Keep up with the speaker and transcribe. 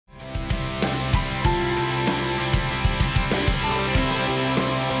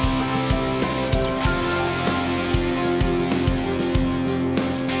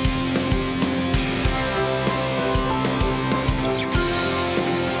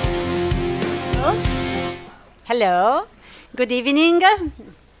Hello, good evening.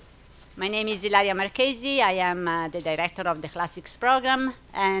 My name is Ilaria Marchesi. I am the director of the Classics program,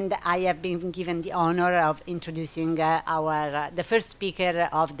 and I have been given the honor of introducing the first speaker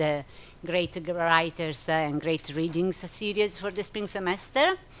of the Great Writers and Great Readings series for the spring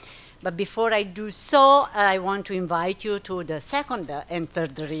semester. But before I do so, I want to invite you to the second and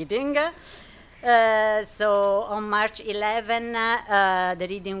third reading. So on March 11, the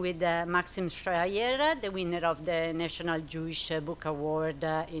reading with Maxim Schreier, the winner of the National Jewish Book Award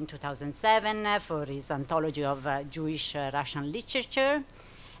in 2007 for his anthology of Jewish Russian literature.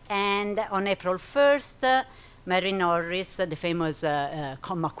 And on April 1st, Mary Norris, the famous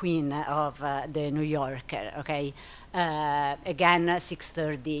comma queen of the New Yorker, okay? Again,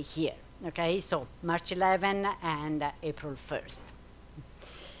 6:30 here, okay? So March 11 and April 1st.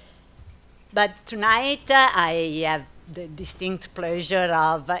 But tonight, I have the distinct pleasure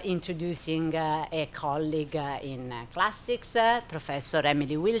of introducing a colleague in classics, Professor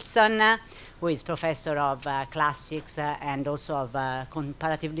Emily Wilson, who is professor of classics and also of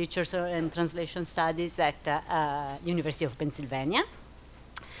comparative literature and translation studies at University of Pennsylvania.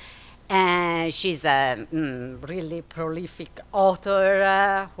 And she's a really prolific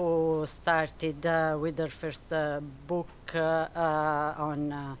author who started with her first book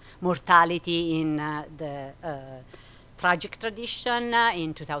on mortality in the tragic tradition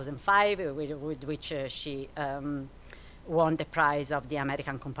in 2005, with which she won the prize of the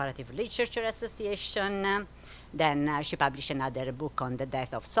American Comparative Literature Association. Then she published another book on the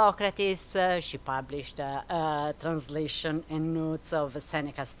Death of Socrates. She published a translation and notes of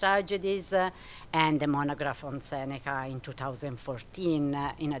Seneca's Tragedies and a monograph on Seneca in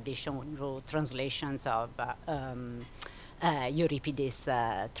 2014, in addition to translations of Euripides'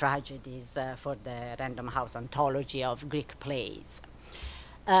 Tragedies for the Random House Anthology of Greek plays.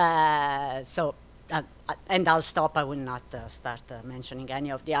 And I'll stop. I will not start mentioning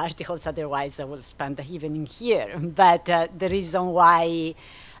any of the articles, otherwise I will spend the evening here. But the reason why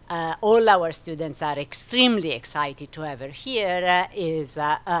all our students are extremely excited to have her here is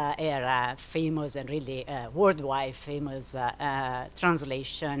her famous and really worldwide famous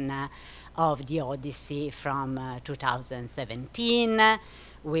translation of the Odyssey from 2017,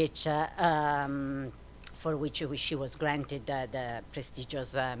 which for which she was granted the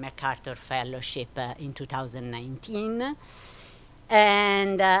prestigious MacArthur Fellowship in 2019.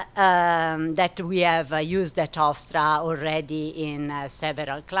 And that we have used at Hofstra already in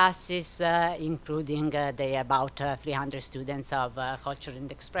several classes, including the about 300 students of Culture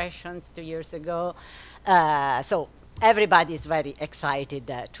and Expressions 2 years ago. So everybody is very excited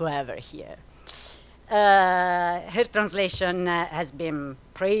to have her here. Her translation has been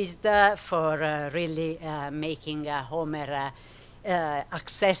praised for really making Homer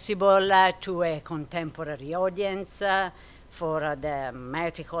accessible to a contemporary audience, for the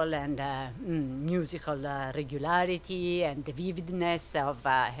metrical and musical regularity and the vividness of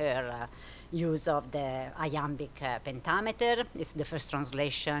her use of the iambic pentameter. It's the first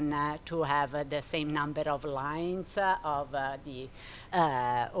translation to have the same number of lines of the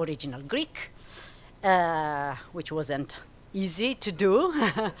original Greek. Which wasn't easy to do.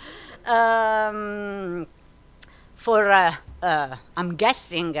 I'm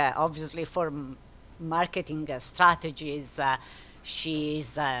guessing, obviously, for marketing strategies,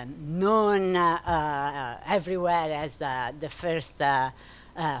 she's known everywhere as the first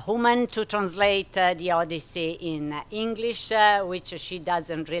woman to translate the Odyssey in English, which she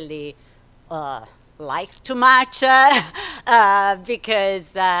doesn't really like too much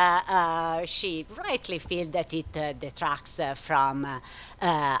because she rightly feels that it detracts from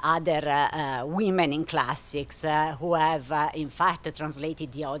other women in classics who have in fact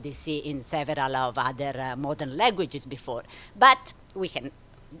translated the Odyssey in several of other modern languages before. But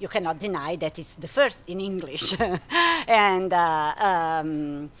you cannot deny that it's the first in English. And I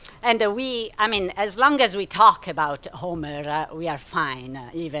mean, as long as we talk about Homer, we are fine,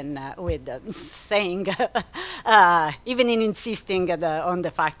 even with saying, even in insisting on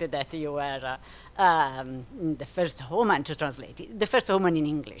the fact that you were the first woman to translate it, the first woman in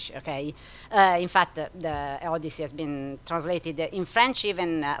English, okay? In fact, the Odyssey has been translated in French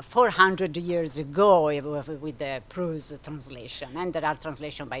even 400 years ago with the Proust translation, and there are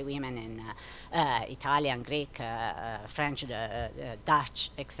translations by women in Italian, Greek, French,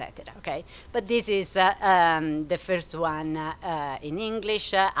 Dutch, etc., okay? But this is the first one in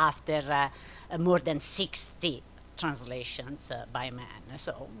English after more than 60 translations by men,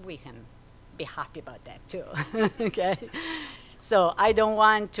 so we can be happy about that too. Okay, so I don't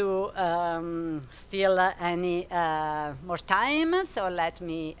want to steal any more time, so let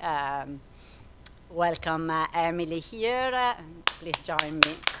me welcome Emily here. Please join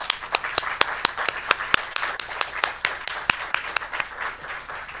me.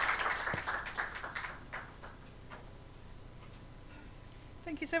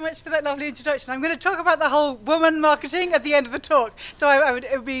 Thank you so much for that lovely introduction. I'm going to talk about the whole woman marketing at the end of the talk. So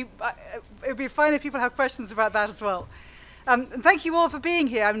it would be fine if people have questions about that as well. And thank you all for being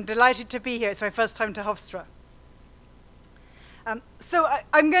here. I'm delighted to be here. It's my first time to Hofstra. So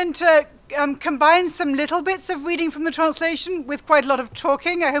I'm going to combine some little bits of reading from the translation with quite a lot of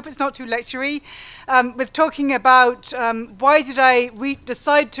talking. I hope it's not too lectury. With talking about why did I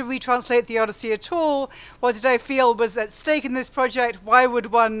decide to retranslate the Odyssey at all? What did I feel was at stake in this project? Why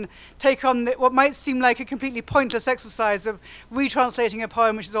would one take on what might seem like a completely pointless exercise of retranslating a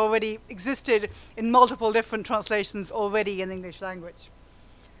poem which has already existed in multiple different translations already in the English language?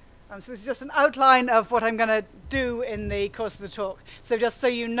 So this is just an outline of what I'm going to do in the course of the talk. So just so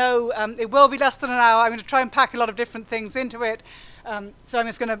you know, it will be less than an hour. I'm going to try and pack a lot of different things into it. So I'm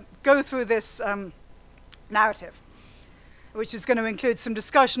just going to go through this narrative, which is going to include some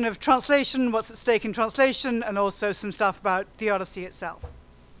discussion of translation, what's at stake in translation, and also some stuff about the Odyssey itself.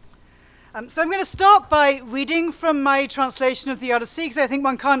 So I'm going to start by reading from my translation of the Odyssey, because I think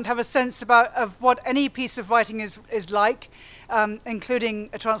one can't have a sense of what any piece of writing is like, including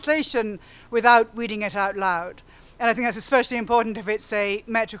a translation, without reading it out loud. And I think that's especially important if it's a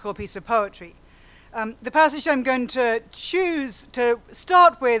metrical piece of poetry. The passage I'm going to choose to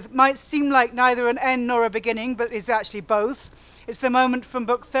start with might seem like neither an end nor a beginning, but is actually both. It's the moment from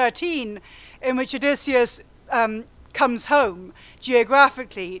Book 13 in which Odysseus comes home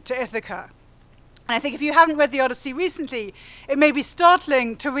geographically to Ithaca. And I think if you haven't read the Odyssey recently, it may be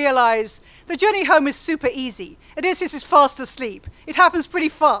startling to realize the journey home is super easy. Odysseus is fast asleep. It happens pretty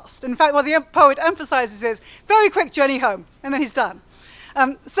fast. In fact, what the poet emphasizes is very quick journey home, and then he's done.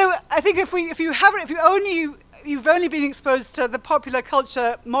 So I think if you've only been exposed to the popular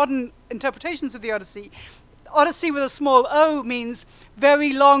culture, modern interpretations of the Odyssey, Odyssey with a small o means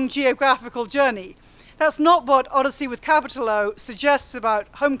very long geographical journey. That's not what Odyssey with capital O suggests about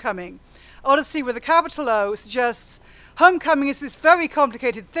homecoming. Odyssey with a capital O suggests homecoming is this very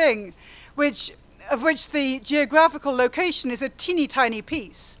complicated thing, of which the geographical location is a teeny tiny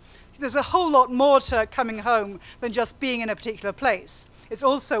piece. There's a whole lot more to coming home than just being in a particular place. It's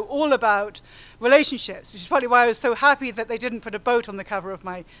also all about relationships, which is probably why I was so happy that they didn't put a boat on the cover of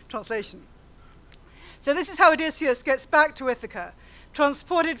my translation. So this is how Odysseus gets back to Ithaca,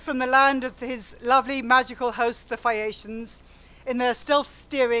 transported from the land of his lovely magical host, the Phaeacians, in their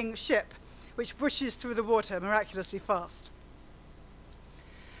stealth-steering ship, which whooshes through the water miraculously fast.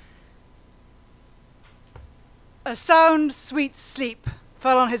 A sound, sweet sleep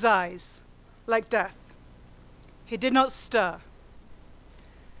fell on his eyes, like death. He did not stir.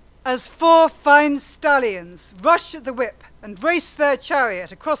 As 4 fine stallions rush at the whip and race their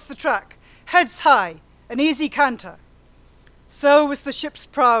chariot across the track, heads high, an easy canter, so was the ship's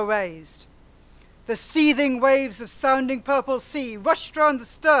prow raised. The seething waves of sounding purple sea rushed round the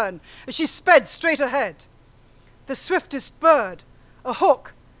stern as she sped straight ahead. The swiftest bird, a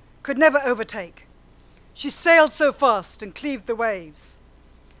hawk, could never overtake. She sailed so fast and cleaved the waves.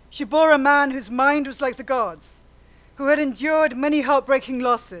 She bore a man whose mind was like the gods, who had endured many heartbreaking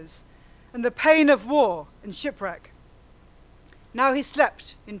losses and the pain of war and shipwreck. Now he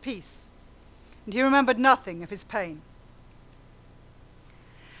slept in peace, and he remembered nothing of his pain.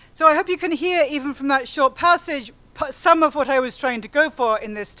 So I hope you can hear, even from that short passage, some of what I was trying to go for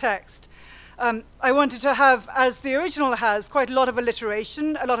in this text. I wanted to have, as the original has, quite a lot of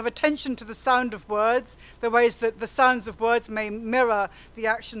alliteration, a lot of attention to the sound of words, the ways that the sounds of words may mirror the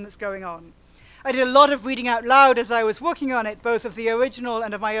action that's going on. I did a lot of reading out loud as I was working on it, both of the original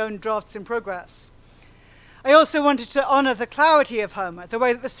and of my own drafts in progress. I also wanted to honor the clarity of Homer, the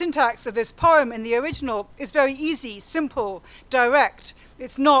way that the syntax of this poem in the original is very easy, simple, direct.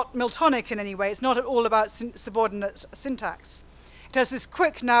 It's not Miltonic in any way. It's not at all about subordinate syntax. It has this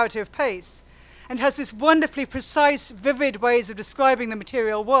quick narrative pace, and has this wonderfully precise, vivid ways of describing the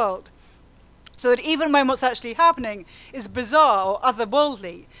material world, so that even when what's actually happening is bizarre or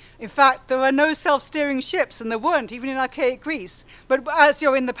otherworldly. In fact, there are no self-steering ships, and there weren't, even in archaic Greece. But as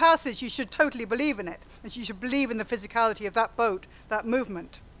you're in the passage, you should totally believe in it, and you should believe in the physicality of that boat, that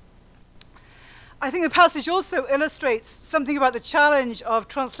movement. I think the passage also illustrates something about the challenge of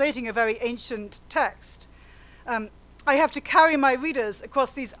translating a very ancient text. I have to carry my readers across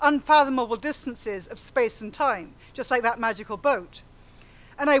these unfathomable distances of space and time, just like that magical boat.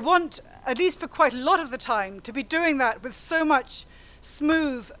 And I want, at least for quite a lot of the time, to be doing that with so much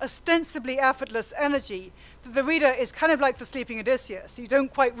smooth, ostensibly effortless energy that the reader is kind of like the sleeping Odysseus. You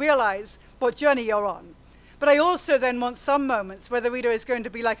don't quite realize what journey you're on. But I also then want some moments where the reader is going to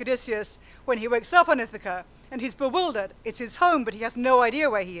be like Odysseus when he wakes up on Ithaca and he's bewildered. It's his home, but he has no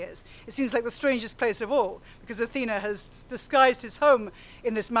idea where he is. It seems like the strangest place of all, because Athena has disguised his home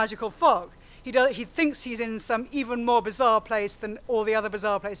in this magical fog. He thinks he's in some even more bizarre place than all the other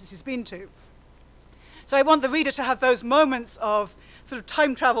bizarre places he's been to. So I want the reader to have those moments of sort of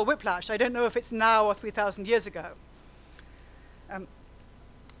time travel whiplash. I don't know if it's now or 3,000 years ago.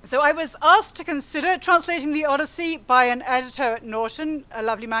 So I was asked to consider translating the Odyssey by an editor at Norton, a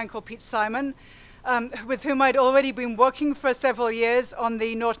lovely man called Pete Simon, with whom I'd already been working for several years on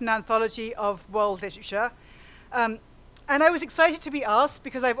the Norton Anthology of World Literature. And I was excited to be asked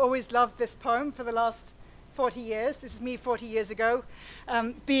because I've always loved this poem for the last 40 years. This is me 40 years ago,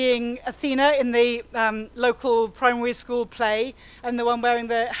 being Athena in the local primary school play, and the one wearing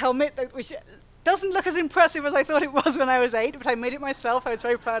the helmet, which doesn't look as impressive as I thought it was when I was 8, but I made it myself. I was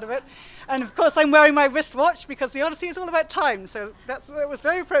very proud of it. And of course, I'm wearing my wristwatch because the Odyssey is all about time, so it was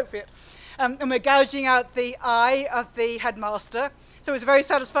very appropriate. And we're gouging out the eye of the headmaster. So it was a very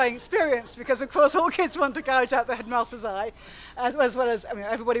satisfying experience because, of course, all kids want to gouge out the headmaster's eye, as well as, I mean,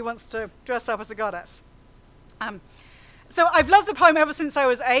 everybody wants to dress up as a goddess. So I've loved the poem ever since I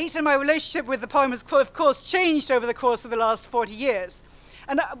was 8, and my relationship with the poem has, of course, changed over the course of the last 40 years.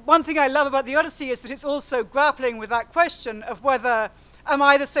 And one thing I love about the Odyssey is that it's also grappling with that question of whether, am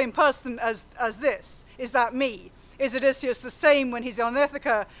I the same person as this? Is that me? Is Odysseus the same when he's on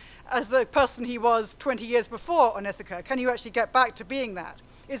Ithaca as the person he was 20 years before on Ithaca? Can you actually get back to being that?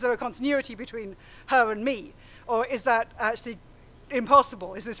 Is there a continuity between her and me? Or is that actually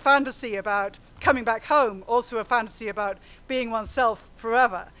impossible? Is this fantasy about coming back home also a fantasy about being oneself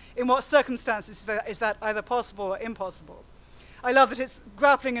forever? In what circumstances is that either possible or impossible? I love that it's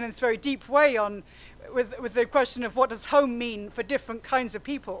grappling in its very deep way with the question of what does home mean for different kinds of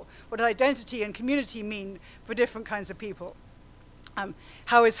people? What does identity and community mean for different kinds of people?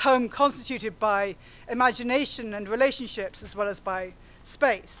 How is home constituted by imagination and relationships as well as by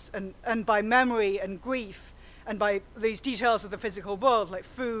space and by memory and grief and by these details of the physical world like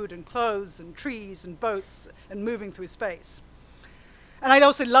food and clothes and trees and boats and moving through space? And I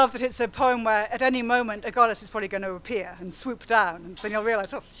also love that it's a poem where at any moment a goddess is probably going to appear and swoop down, and then you'll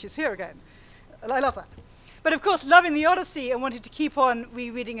realize, oh, she's here again. And I love that. But of course, loving the Odyssey and wanting to keep on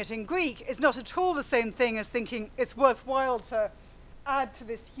rereading it in Greek is not at all the same thing as thinking it's worthwhile to add to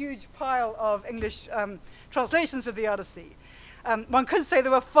this huge pile of English translations of the Odyssey. One could say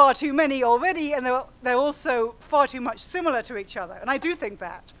there are far too many already, and they're also far too much similar to each other. And I do think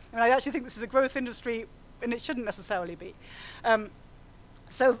that. And I actually think this is a growth industry, and it shouldn't necessarily be.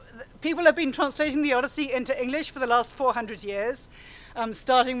 So people have been translating the Odyssey into English for the last 400 years,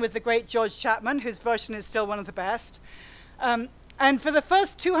 starting with the great George Chapman, whose version is still one of the best. And for the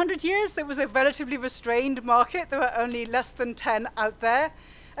first 200 years, there was a relatively restrained market. There were only less than 10 out there.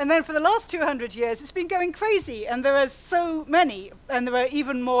 And then for the last 200 years, it's been going crazy, and there are so many, and there are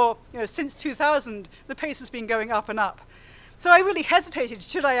even more, since 2000, the pace has been going up and up. So I really hesitated,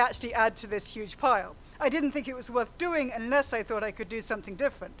 should I actually add to this huge pile? I didn't think it was worth doing unless I thought I could do something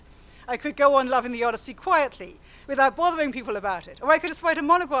different. I could go on loving the Odyssey quietly, without bothering people about it, or I could just write a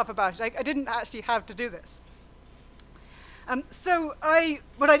monograph about it. I didn't actually have to do this. So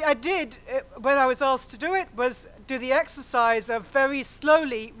what I did when I was asked to do it was do the exercise of very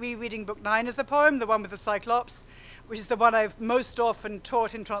slowly rereading Book 9 of the poem, the one with the Cyclops, which is the one I've most often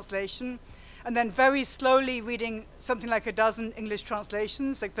taught in translation, and then very slowly reading something like a dozen English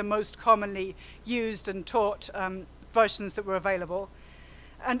translations, like the most commonly used and taught versions that were available.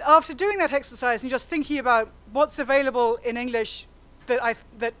 And after doing that exercise and just thinking about what's available in English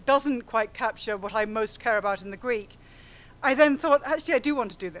that doesn't quite capture what I most care about in the Greek, I then thought, actually, I do want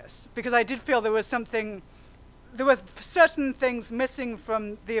to do this, because I did feel there were certain things missing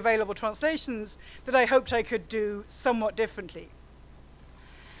from the available translations that I hoped I could do somewhat differently.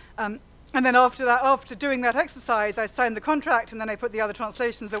 And then after doing that exercise, I signed the contract, and then I put the other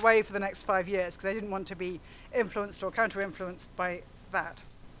translations away for the next 5 years, because I didn't want to be influenced or counter-influenced by that.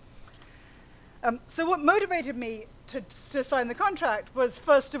 So what motivated me to sign the contract was,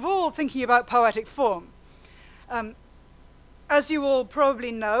 first of all, thinking about poetic form. As you all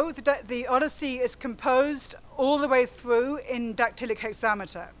probably know, the Odyssey is composed all the way through in dactylic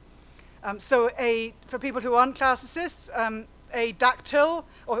hexameter. For people who aren't classicists, a dactyl,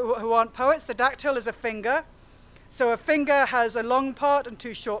 or who aren't poets, the dactyl is a finger. So a finger has a long part and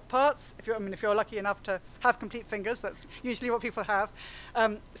two short parts. If you're lucky enough to have complete fingers, that's usually what people have.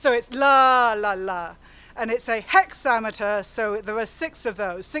 So it's la, la, la. And it's a hexameter, so there are 6 of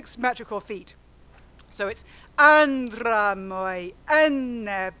those, 6 metrical feet. So it's andramoi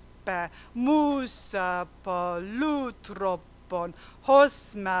ennepe musa polutropon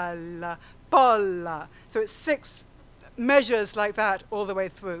hosmella polla. So it's 6 measures like that all the way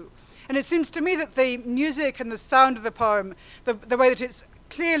through. And it seems to me that the music and the sound of the poem, the way that it's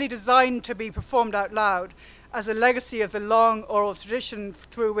clearly designed to be performed out loud as a legacy of the long oral tradition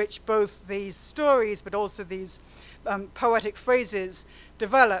through which both these stories but also these poetic phrases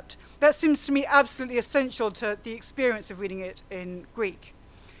developed, that seems to me absolutely essential to the experience of reading it in Greek.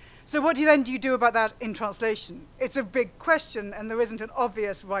 So what do you do about that in translation? It's a big question and there isn't an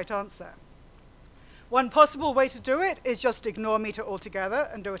obvious right answer. One possible way to do it is just ignore meter altogether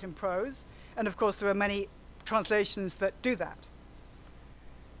and do it in prose. And of course, there are many translations that do that.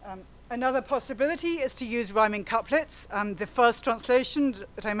 Another possibility is to use rhyming couplets. The first translation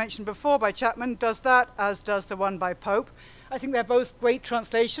that I mentioned before by Chapman does that, as does the one by Pope. I think they're both great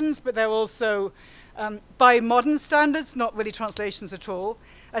translations, but they're also, by modern standards, not really translations at all.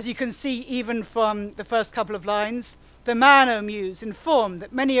 As you can see, even from the first couple of lines, the man, O muse, informed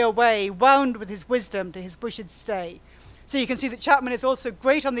that many a way wound with his wisdom to his bushed stay. So you can see that Chapman is also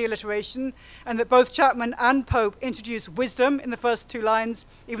great on the alliteration, and that both Chapman and Pope introduce wisdom in the first 2 lines,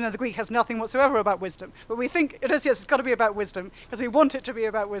 even though the Greek has nothing whatsoever about wisdom. But we think it is, yes, it's got to be about wisdom, because we want it to be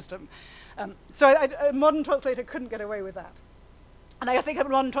about wisdom. So a modern translator couldn't get away with that. And I think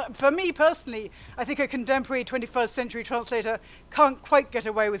for me personally, I think a contemporary 21st century translator can't quite get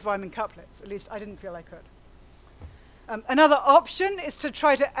away with rhyming couplets. At least I didn't feel I could. Another option is to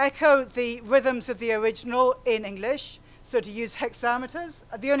try to echo the rhythms of the original in English, so to use hexameters.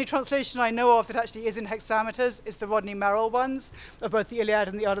 The only translation I know of that actually is in hexameters is the Rodney Merrill ones, of both the Iliad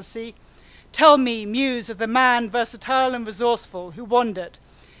and the Odyssey. Tell me, muse, of the man versatile and resourceful who wandered,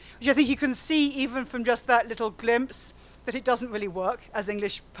 which I think you can see even from just that little glimpse that it doesn't really work as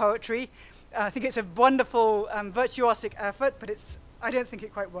English poetry. I think it's a wonderful virtuosic effort, but I don't think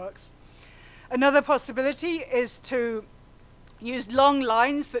it quite works. Another possibility is to use long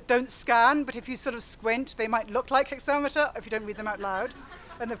lines that don't scan, but if you sort of squint, they might look like hexameter if you don't read them out loud.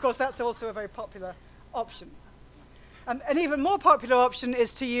 And of course, that's also a very popular option. An even more popular option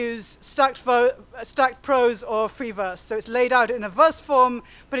is to use stacked prose or free verse. So it's laid out in a verse form,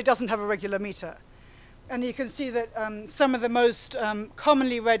 but it doesn't have a regular meter. And you can see that some of the most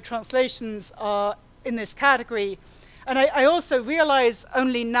commonly read translations are in this category. And I also realize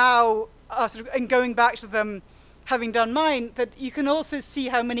only now, sort of in going back to them, having done mine, that you can also see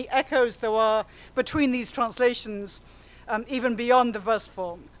how many echoes there are between these translations, even beyond the verse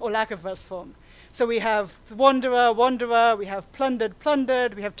form, or lack of verse form. So we have wanderer, wanderer, we have plundered,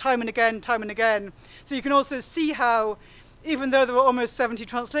 plundered, we have time and again, time and again. So you can also see how, even though there are almost 70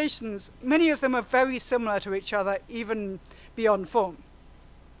 translations, many of them are very similar to each other, even beyond form.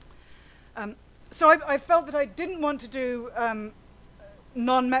 So I felt that I didn't want to do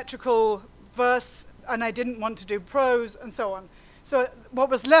non-metrical verse, and I didn't want to do prose, and so on. So what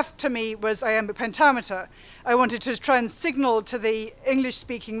was left to me was iambic pentameter. I wanted to try and signal to the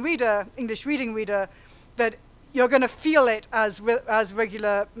English-speaking reader, English reading reader, that you're going to feel it as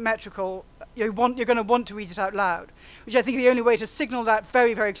regular metrical. You're going to want to read it out loud, which I think the only way to signal that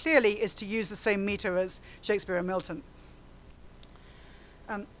very, very clearly is to use the same meter as Shakespeare and Milton.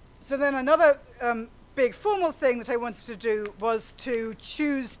 So then another big formal thing that I wanted to do was to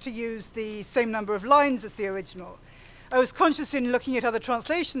choose to use the same number of lines as the original. I was conscious in looking at other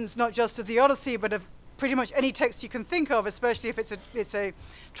translations, not just of the Odyssey, but of pretty much any text you can think of, especially if it's a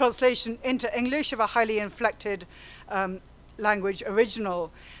translation into English of a highly inflected language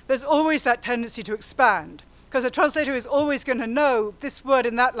original. There's always that tendency to expand, because a translator is always going to know this word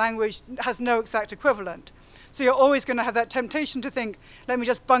in that language has no exact equivalent. So you're always going to have that temptation to think, let me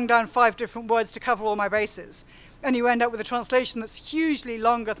just bung down 5 different words to cover all my bases. And you end up with a translation that's hugely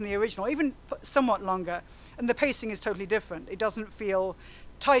longer than the original, even somewhat longer. And the pacing is totally different. It doesn't feel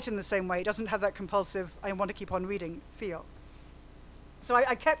tight in the same way. It doesn't have that compulsive, I want to keep on reading feel. So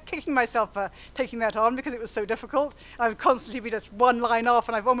I kept kicking myself for taking that on because it was so difficult. I would constantly be just one line off,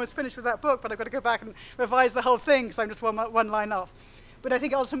 and I've almost finished with that book, but I've got to go back and revise the whole thing because I'm just one line off. But I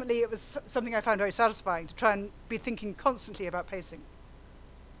think ultimately it was something I found very satisfying, to try and be thinking constantly about pacing.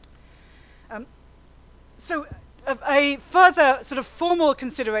 So a further sort of formal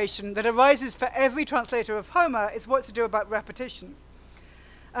consideration that arises for every translator of Homer is what to do about repetition.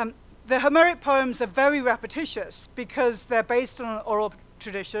 The Homeric poems are very repetitious because they're based on an oral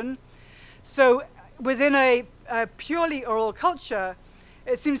tradition. So within a purely oral culture,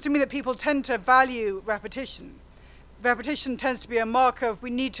 it seems to me that people tend to value repetition. Repetition tends to be a mark of, we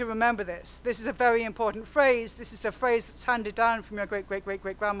need to remember this. This is a very important phrase. This is the phrase that's handed down from your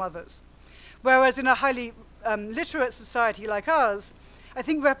great-great-great-great-grandmothers. Whereas in a highly literate society like ours, I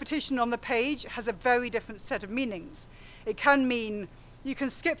think repetition on the page has a very different set of meanings. It can mean you can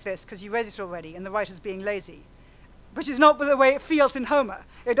skip this because you read it already and the writer's being lazy, which is not the way it feels in Homer.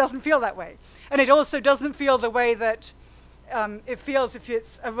 It doesn't feel that way. And it also doesn't feel the way that it feels if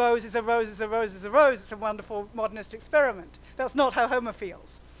it's a rose is a rose is a rose is a rose. It's a wonderful modernist experiment. That's not how Homer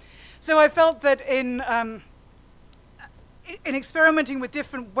feels. So I felt that in experimenting with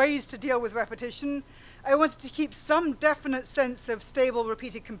different ways to deal with repetition, I wanted to keep some definite sense of stable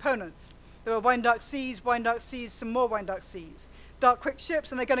repeated components. There were wine dark seas, some more wine dark seas. Dark quick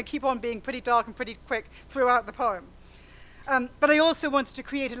ships, and they're going to keep on being pretty dark and pretty quick throughout the poem. But I also wanted to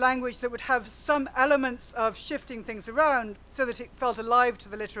create a language that would have some elements of shifting things around so that it felt alive to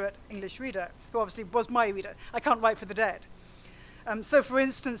the literate English reader, who obviously was my reader. I can't write for the dead. So for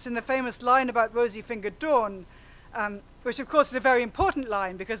instance, in the famous line about rosy-fingered dawn, which of course is a very important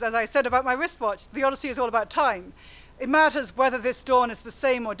line because, as I said about my wristwatch, the Odyssey is all about time. It matters whether this dawn is the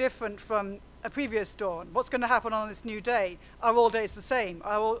same or different from a previous dawn. What's going to happen on this new day? Are all days the same?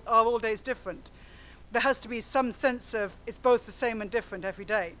 Are all days different? There has to be some sense of it's both the same and different every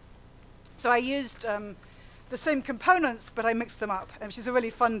day. So I used the same components, but I mixed them up, which is a really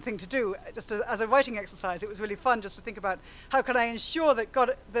fun thing to do. Just as a writing exercise, it was really fun just to think about how can I ensure that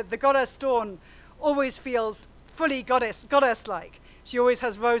the goddess dawn always feels fully goddess-like. She always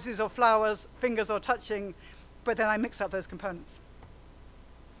has roses or flowers, fingers or touching, but then I mix up those components.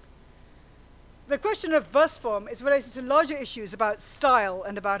 The question of verse form is related to larger issues about style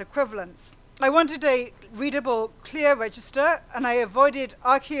and about equivalence. I wanted a readable, clear register, and I avoided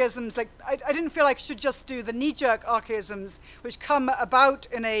archaisms. Like I didn't feel like I should just do the knee-jerk archaisms which come about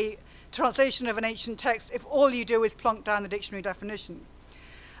in a translation of an ancient text if all you do is plonk down the dictionary definition.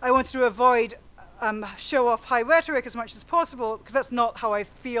 I wanted to avoid show off high rhetoric as much as possible, because that's not how I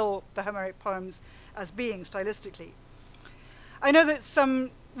feel the Homeric poems as being stylistically. I know that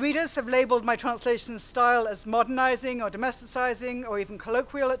some readers have labeled my translation style as modernizing or domesticizing or even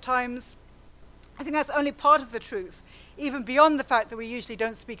colloquial at times. I think that's only part of the truth, even beyond the fact that we usually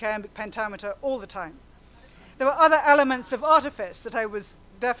don't speak iambic pentameter all the time. There were other elements of artifice that I was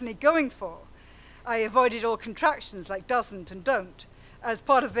definitely going for. I avoided all contractions like doesn't and don't, as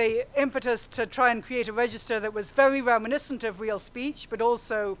part of the impetus to try and create a register that was very reminiscent of real speech, but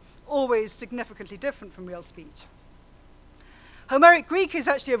also always significantly different from real speech. Homeric Greek is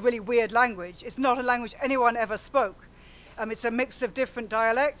actually a really weird language. It's not a language anyone ever spoke. It's a mix of different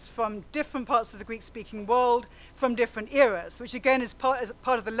dialects from different parts of the Greek-speaking world, from different eras, which again is part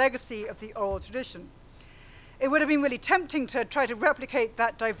of the legacy of the oral tradition. It would have been really tempting to try to replicate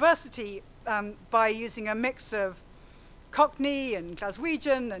that diversity by using a mix of Cockney and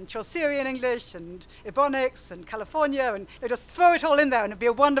Glaswegian and Chaucerian English and Ebonics and California, and just throw it all in there and it'd be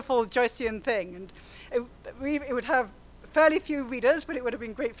a wonderful Joycean thing. And it would have fairly few readers, but it would have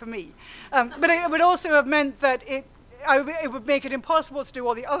been great for me. But it would also have meant that it would make it impossible to do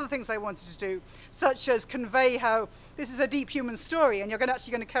all the other things I wanted to do, such as convey how this is a deep human story and you're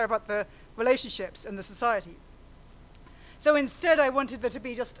actually going to care about the relationships and the society. So instead, I wanted there to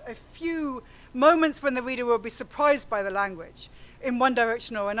be just a few moments when the reader will be surprised by the language in one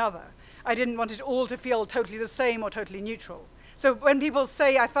direction or another. I didn't want it all to feel totally the same or totally neutral. So when people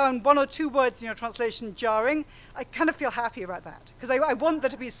say, I found one or two words in your translation jarring, I kind of feel happy about that. Because I want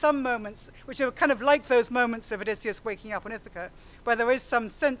there to be some moments, which are kind of like those moments of Odysseus waking up on Ithaca, where there is some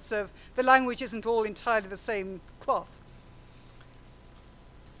sense of the language isn't all entirely the same cloth.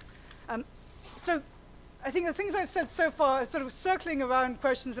 So I think the things I've said so far are sort of circling around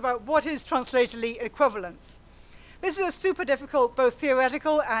questions about what is translatorly equivalence. This is a super difficult, both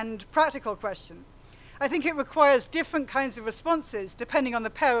theoretical and practical question. I think it requires different kinds of responses depending on the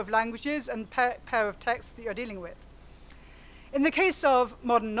pair of languages and pair of texts that you're dealing with. In the case of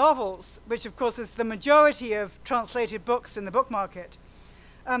modern novels, which of course is the majority of translated books in the book market,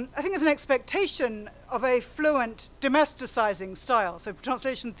 I think there's an expectation of a fluent domesticizing style. So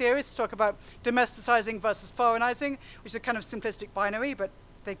translation theorists talk about domesticizing versus foreignizing, which is a kind of simplistic binary, but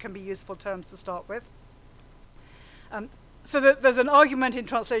they can be useful terms to start with. So there's an argument in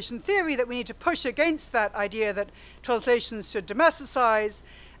translation theory that we need to push against that idea that translations should domesticize,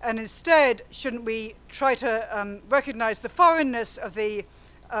 and instead, shouldn't we try to recognize the foreignness of the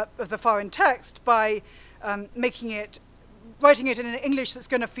foreign text by writing it in an English that's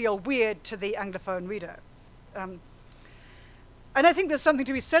going to feel weird to the Anglophone reader. And I think there's something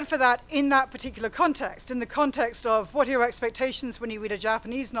to be said for that in that particular context, in the context of what are your expectations when you read a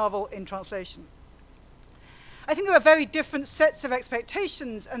Japanese novel in translation. I think there are very different sets of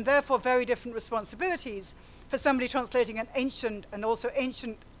expectations and therefore very different responsibilities for somebody translating an ancient and also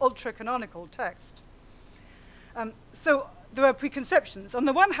ancient ultra-canonical text. So there are preconceptions. On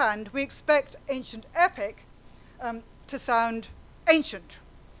the one hand, we expect ancient epic to sound ancient.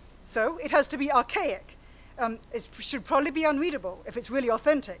 So it has to be archaic. It should probably be unreadable if it's really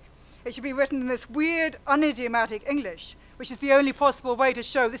authentic. It should be written in this weird, unidiomatic English, which is the only possible way to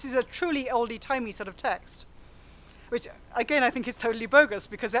show this is a truly oldie-timey sort of text. Which, again, I think is totally bogus,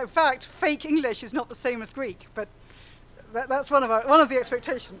 because in fact, fake English is not the same as Greek, but that's one of the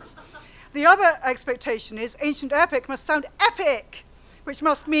expectations. The other expectation is ancient epic must sound epic, which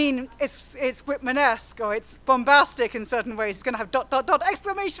must mean it's Whitmanesque, or it's bombastic in certain ways. It's going to have ...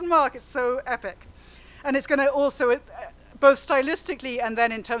 exclamation mark, it's so epic. And it's going to also, both stylistically and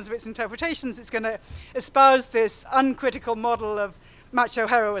then in terms of its interpretations, it's going to espouse this uncritical model of macho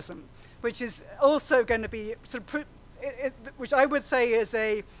heroism, which is also going to be sort of which I would say is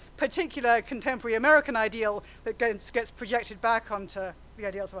a particular contemporary American ideal that gets projected back onto the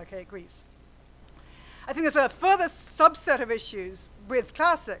ideals of archaic Greece. I think there's a further subset of issues with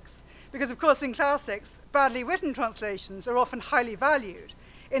classics, because of course in classics, badly written translations are often highly valued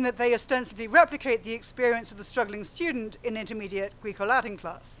in that they ostensibly replicate the experience of the struggling student in intermediate Greek or Latin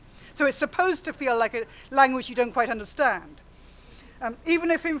class. So it's supposed to feel like a language you don't quite understand. Even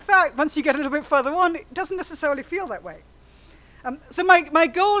if, in fact, once you get a little bit further on, it doesn't necessarily feel that way. So my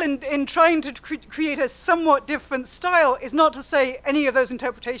goal in trying to create a somewhat different style is not to say any of those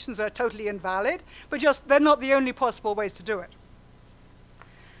interpretations are totally invalid, but just they're not the only possible ways to do it.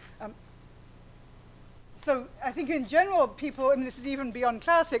 So I think in general, people, and this is even beyond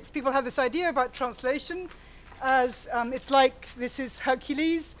classics, people have this idea about translation as it's like this is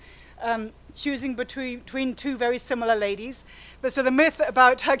Hercules, choosing between two very similar ladies. But so the myth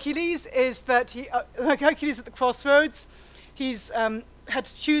about Hercules is that Hercules at the crossroads, he's had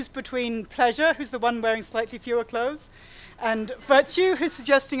to choose between pleasure, who's the one wearing slightly fewer clothes, and virtue, who's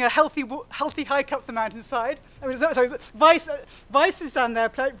suggesting a healthy hike up the mountainside. I mean, sorry, vice is down there,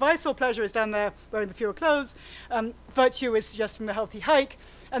 vice or pleasure is down there wearing the fewer clothes. Virtue is suggesting the healthy hike.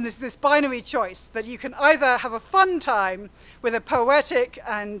 And there's this binary choice that you can either have a fun time with a poetic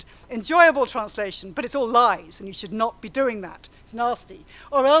and enjoyable translation, but it's all lies, and you should not be doing that. It's nasty.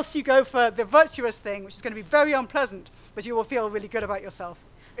 Or else you go for the virtuous thing, which is going to be very unpleasant, but you will feel really good about yourself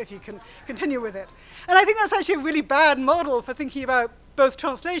if you can continue with it. And I think that's actually a really bad model for thinking about both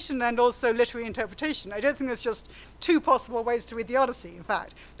translation and also literary interpretation. I don't think there's just two possible ways to read the Odyssey, in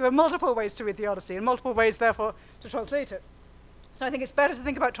fact. There are multiple ways to read the Odyssey, and multiple ways, therefore, to translate it. So I think it's better to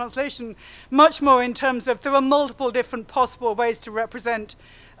think about translation much more in terms of there are multiple different possible ways to represent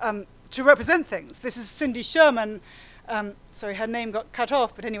things. This is Cindy Sherman. Sorry, her name got cut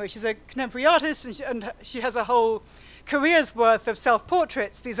off, but anyway, she's a contemporary artist, and she has a whole career's worth of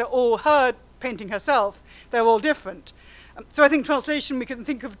self-portraits. These are all her painting herself. They're all different. So I think translation, we can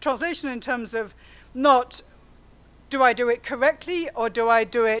think of translation in terms of not do I do it correctly or do I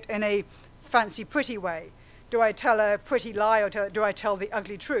do it in a fancy, pretty way? Do I tell a pretty lie or do I tell the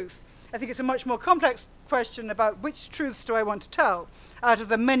ugly truth? I think it's a much more complex question about which truths do I want to tell out of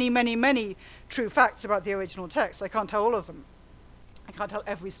the many, many, many true facts about the original text. I can't tell all of them. I can't tell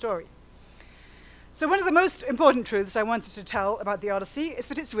every story. So one of the most important truths I wanted to tell about the Odyssey is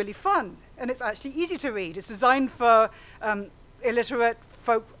that it's really fun, and it's actually easy to read. It's designed for illiterate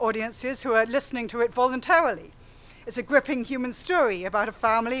folk audiences who are listening to it voluntarily. It's a gripping human story about a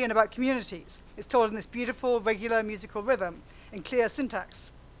family and about communities. It's told in this beautiful, regular musical rhythm in clear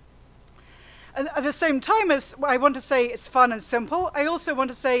syntax. And at the same time as I want to say it's fun and simple, I also want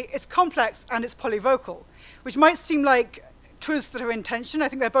to say it's complex and it's polyvocal, which might seem like truths that are in tension. I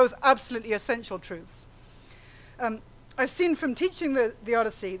think they're both absolutely essential truths. I've seen from teaching the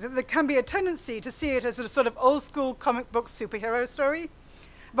Odyssey that there can be a tendency to see it as a sort of old-school comic book superhero story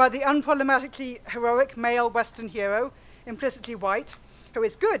about the unproblematically heroic male Western hero, implicitly white, who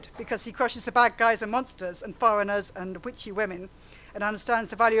is good because he crushes the bad guys and monsters and foreigners and witchy women and understands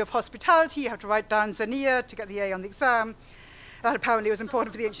the value of hospitality. You have to write down Xenia to get the A on the exam. That apparently was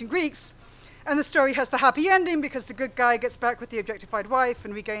important for the ancient Greeks. And the story has the happy ending because the good guy gets back with the objectified wife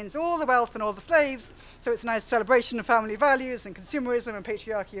and regains all the wealth and all the slaves. So it's a nice celebration of family values and consumerism and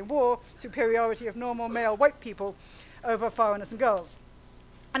patriarchy and war, superiority of normal male white people over foreigners and girls.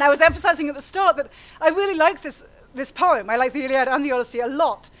 And I was emphasizing at the start that I really like this poem. I like the Iliad and the Odyssey a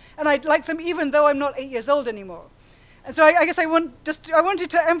lot. And I like them even though I'm not 8 years old anymore. And so I guess I wanted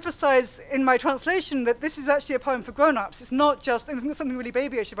to emphasize in my translation that this is actually a poem for grown-ups. It's not just, there's something really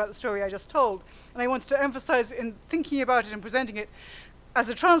babyish about the story I just told. And I wanted to emphasize in thinking about it and presenting it as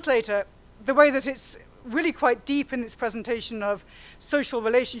a translator, the way that it's really quite deep in its presentation of social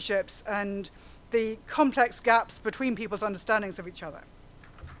relationships and the complex gaps between people's understandings of each other.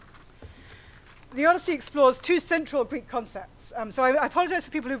 The Odyssey explores two central Greek concepts. So I apologize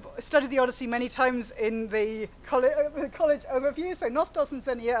for people who've studied the Odyssey many times in the college overview. So Nostos and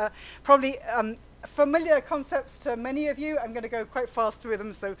Xenia are probably familiar concepts to many of you. I'm going to go quite fast through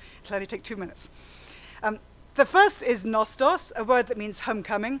them, so it'll only take 2 minutes. The first is Nostos, a word that means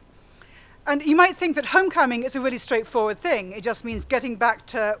homecoming. And you might think that homecoming is a really straightforward thing. It just means getting back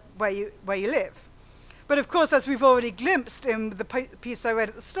to where you live. But of course, as we've already glimpsed in the piece I read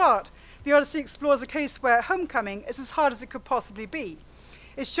at the start, the Odyssey explores a case where homecoming is as hard as it could possibly be.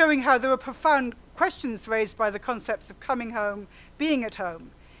 It's showing how there are profound questions raised by the concepts of coming home, being at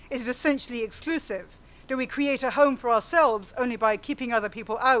home. Is it essentially exclusive? Do we create a home for ourselves only by keeping other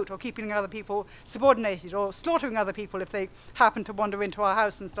people out or keeping other people subordinated or slaughtering other people if they happen to wander into our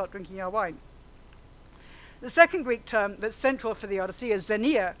house and start drinking our wine? The second Greek term that's central for the Odyssey is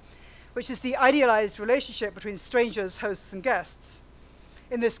xenia, which is the idealized relationship between strangers, hosts, and guests.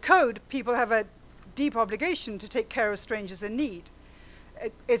 In this code, people have a deep obligation to take care of strangers in need.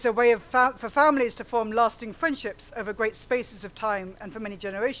 It's a way for families to form lasting friendships over great spaces of time and for many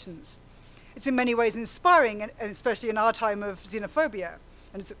generations. It's in many ways inspiring, and especially in our time of xenophobia.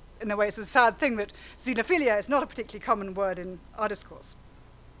 And in a way, it's a sad thing that xenophilia is not a particularly common word in our discourse.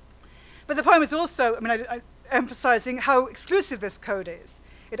 But the poem is also, emphasizing how exclusive this code is.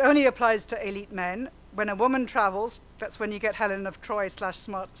 It only applies to elite men. When a woman travels, that's when you get Helen of Troy /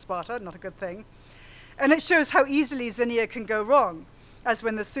 Sparta, not a good thing. And it shows how easily xenia can go wrong, as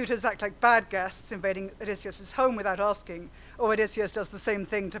when the suitors act like bad guests, invading Odysseus' home without asking, or Odysseus does the same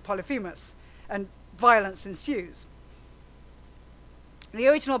thing to Polyphemus, and violence ensues. The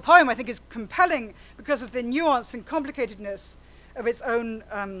original poem, I think, is compelling because of the nuance and complicatedness of its own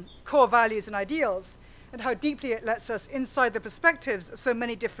core values and ideals, and how deeply it lets us inside the perspectives of so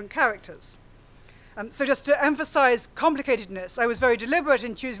many different characters. So just to emphasize complicatedness, I was very deliberate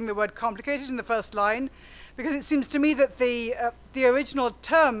in choosing the word complicated in the first line, because it seems to me that the original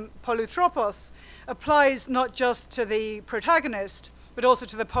term, polytropos, applies not just to the protagonist, but also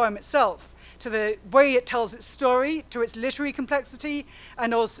to the poem itself, to the way it tells its story, to its literary complexity,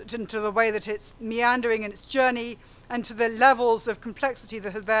 and also to the way that it's meandering in its journey, and to the levels of complexity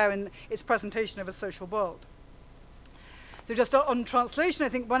that are there in its presentation of a social world. So just on translation, I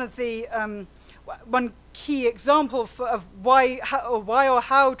think one key example of why or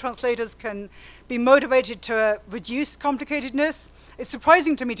how translators can be motivated to reduce complicatedness. It's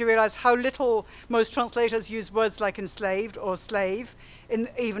surprising to me to realize how little most translators use words like enslaved or slave,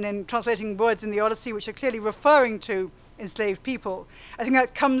 even in translating words in the Odyssey, which are clearly referring to enslaved people. I think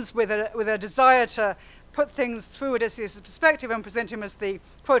that comes with a desire to put things through Odysseus' perspective and present him as the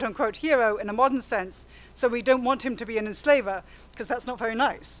quote-unquote hero in a modern sense, so we don't want him to be an enslaver, because that's not very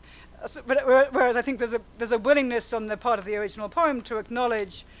nice. But whereas I think there's a willingness on the part of the original poem to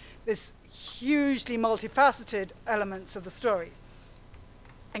acknowledge this hugely multifaceted elements of the story,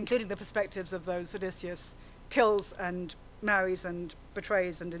 including the perspectives of those Odysseus kills and marries and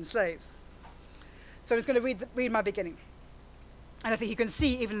betrays and enslaves. So I'm just going to read my beginning. And I think you can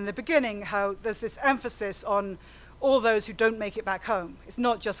see even in the beginning how there's this emphasis on all those who don't make it back home. It's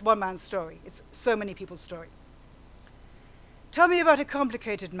not just one man's story, it's so many people's story. Tell me about a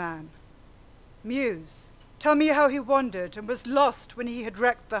complicated man. Muse, tell me how he wandered and was lost when he had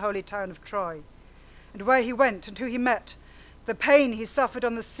wrecked the holy town of Troy, and where he went and who he met, the pain he suffered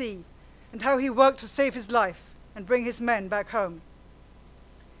on the sea, and how he worked to save his life and bring his men back home.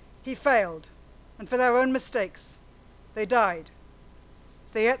 He failed, and for their own mistakes, they died.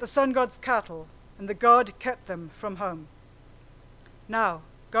 They ate the sun god's cattle, and the god kept them from home. Now,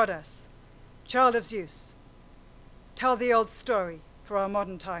 goddess, child of Zeus, tell the old story for our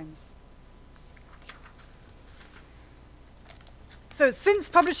modern times. So since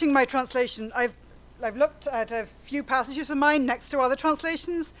publishing my translation, I've looked at a few passages of mine next to other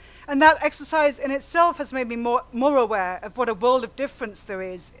translations, and that exercise in itself has made me more aware of what a world of difference there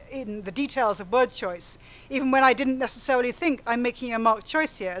is in the details of word choice, even when I didn't necessarily think I'm making a marked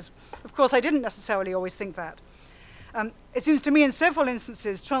choice here, as of course I didn't necessarily always think that. It seems to me in several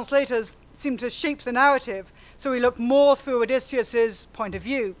instances, translators seem to shape the narrative so we look more through Odysseus's point of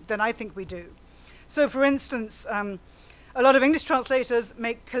view than I think we do. So for instance, a lot of English translators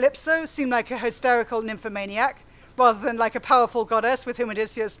make Calypso seem like a hysterical nymphomaniac rather than like a powerful goddess with whom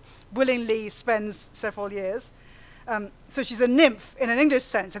Odysseus willingly spends several years. So she's a nymph in an English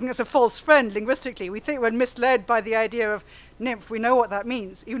sense. I think that's a false friend linguistically. We think we're misled by the idea of nymph. We know what that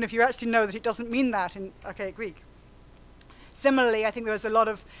means, even if you actually know that it doesn't mean that in archaic Greek. Similarly, I think there was a lot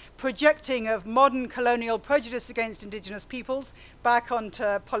of projecting of modern colonial prejudice against indigenous peoples back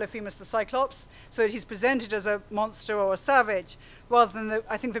onto Polyphemus the Cyclops, so that he's presented as a monster or a savage, rather than,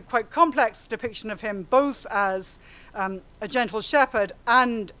 I think, the quite complex depiction of him both as a gentle shepherd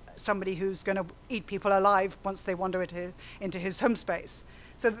and somebody who's going to eat people alive once they wander into his home space.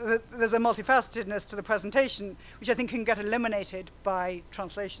 So there's a multifacetedness to the presentation, which I think can get eliminated by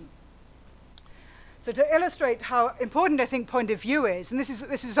translation. So to illustrate how important I think point of view is, and this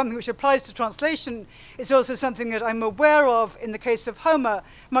is something which applies to translation, it's also something that I'm aware of in the case of Homer,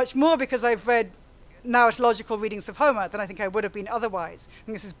 much more because I've read narratological readings of Homer than I think I would have been otherwise.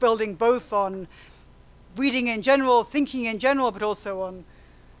 And this is building both on reading in general, thinking in general, but also on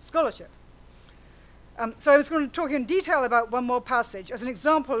scholarship. So I was going to talk in detail about one more passage as an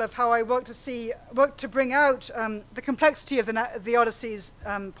example of how I work to bring out the complexity of the Odyssey's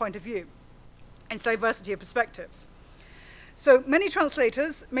point of view. Its diversity of perspectives. So many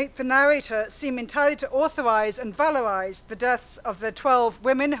translators make the narrator seem entirely to authorize and valorize the deaths of the 12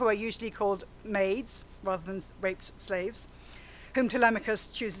 women, who are usually called maids rather than raped slaves, whom Telemachus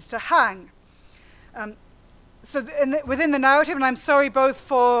chooses to hang. Within the narrative, and I'm sorry both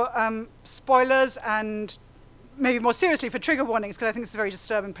for spoilers and maybe more seriously for trigger warnings, because I think it's a very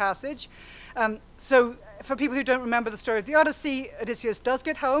disturbing passage. So for people who don't remember the story of the Odyssey, Odysseus does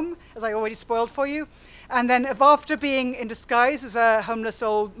get home, as I already spoiled for you. And then after being in disguise as a homeless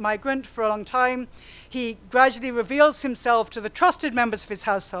old migrant for a long time, he gradually reveals himself to the trusted members of his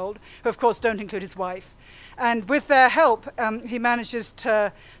household, who of course don't include his wife. And with their help, he manages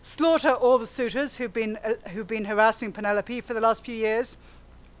to slaughter all the suitors who've been harassing Penelope for the last few years.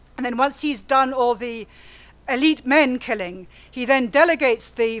 And then once he's done all the elite men killing, he then delegates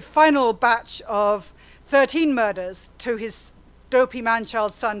the final batch of 13 murders to his dopey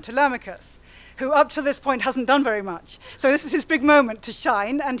man-child son Telemachus, who up to this point hasn't done very much. So this is his big moment to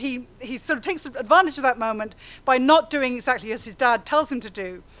shine, and he sort of takes advantage of that moment by not doing exactly as his dad tells him to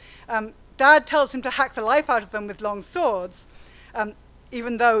do. Dad tells him to hack the life out of them with long swords,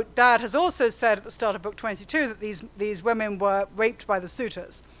 even though Dad has also said at the start of book 22 that these women were raped by the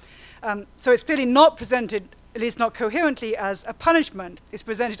suitors. So it's clearly not presented, at least not coherently, as a punishment. It's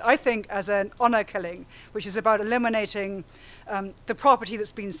presented, I think, as an honor killing, which is about eliminating the property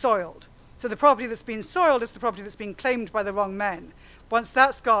that's been soiled. So the property that's been soiled is the property that's been claimed by the wrong men. Once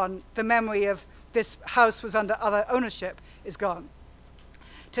that's gone, the memory of this house was under other ownership is gone.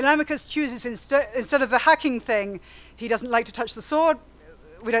 Telemachus chooses, instead of the hacking thing, he doesn't like to touch the sword.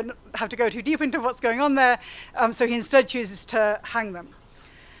 We don't have to go too deep into what's going on there. So he instead chooses to hang them.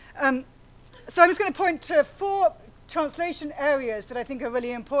 So I'm just going to point to 4 translation areas that I think are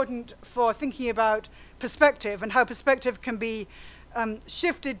really important for thinking about perspective and how perspective can be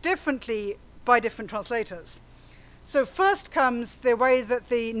shifted differently by different translators. So first comes the way that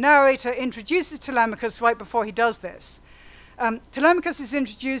the narrator introduces Telemachus right before he does this. Telemachus is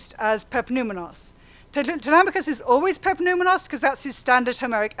introduced as Pepnoumenos. Telemachus is always Pepnoumenos because that's his standard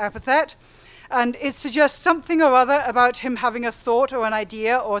Homeric epithet. And it suggests something or other about him having a thought or an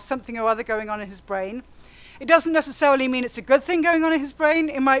idea or something or other going on in his brain. It doesn't necessarily mean it's a good thing going on in his brain.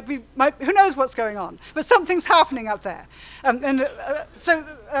 It might be, who knows what's going on, but something's happening up there.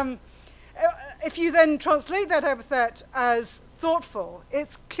 If you then translate that epithet as thoughtful,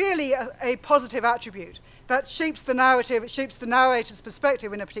 it's clearly a positive attribute that shapes the narrative, it shapes the narrator's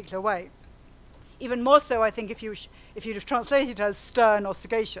perspective in a particular way. Even more so, I think, if you'd have translated it as stern or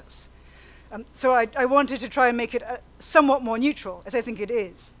sagacious. So I wanted to try and make it somewhat more neutral, as I think it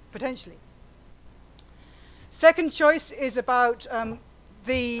is, potentially. Second choice is about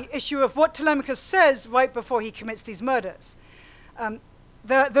the issue of what Telemachus says right before he commits these murders.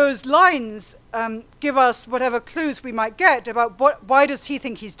 Those lines give us whatever clues we might get about why does he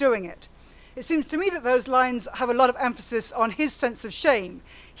think he's doing it. It seems to me that those lines have a lot of emphasis on his sense of shame.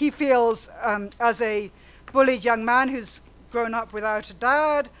 He feels, as a bullied young man who's grown up without a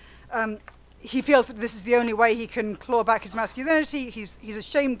dad, he feels that this is the only way he can claw back his masculinity. He's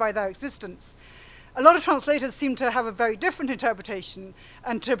ashamed by their existence. A lot of translators seem to have a very different interpretation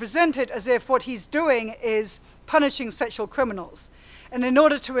and to present it as if what he's doing is punishing sexual criminals. And in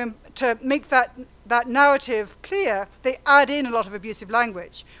order to make that narrative clear, they add in a lot of abusive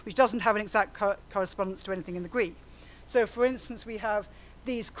language, which doesn't have an exact correspondence to anything in the Greek. So for instance, we have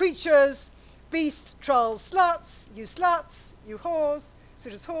these creatures, beasts, trolls, sluts, you whores,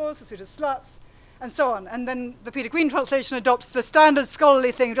 suitors whores, the suitors sluts, and so on. And then the Peter Green translation adopts the standard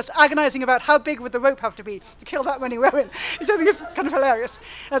scholarly thing, just agonizing about how big would the rope have to be to kill that many women, which I think is kind of hilarious.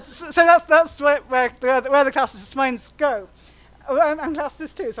 So that's where the classicist minds go. Oh, I'm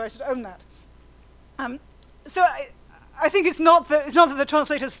classicist too, so I should own that. So I think it's not that the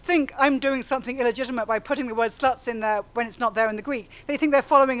translators think I'm doing something illegitimate by putting the word sluts in there when it's not there in the Greek. They think they're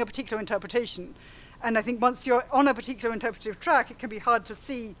following a particular interpretation. And I think once you're on a particular interpretive track, it can be hard to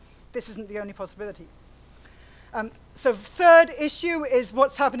see this isn't the only possibility. So third issue is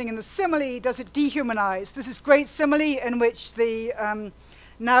what's happening in the simile. Does it dehumanize? This is great simile in which the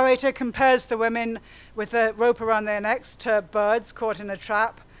narrator compares the women with a rope around their necks to birds caught in a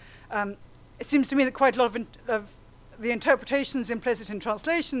trap. It seems to me that quite a lot of the interpretations implicit in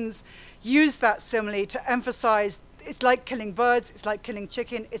translations use that simile to emphasize it's like killing birds, it's like killing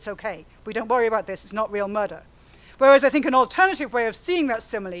chicken, it's okay. We don't worry about this, it's not real murder. Whereas I think an alternative way of seeing that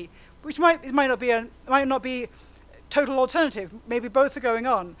simile, which might not be total alternative, maybe both are going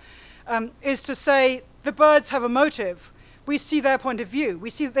on, is to say the birds have a motive. We see their point of view. We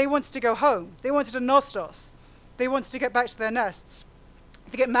see that they wanted to go home. They wanted a nostos. They wanted to get back to their nests. I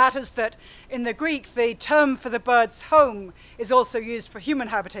think it matters that in the Greek, the term for the bird's home is also used for human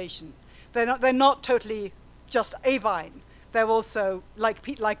habitation. They're not totally just avine. They're also like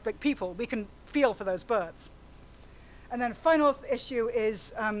people. We can feel for those birds. And then final issue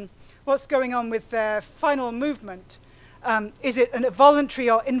is what's going on with their final movement. Is it a voluntary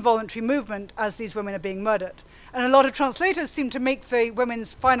or involuntary movement as these women are being murdered? And a lot of translators seem to make the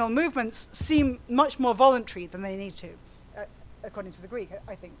women's final movements seem much more voluntary than they need to, according to the Greek,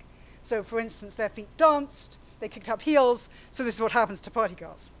 I think. So, for instance, their feet danced, they kicked up heels, so this is what happens to party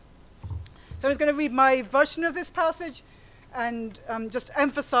girls. So I'm just going to read my version of this passage and just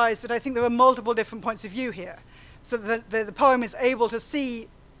emphasize that I think there are multiple different points of view here, so that the poem is able to see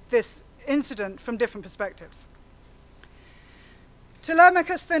this incident from different perspectives.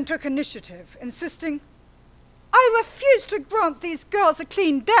 Telemachus then took initiative, insisting, "I refuse to grant these girls a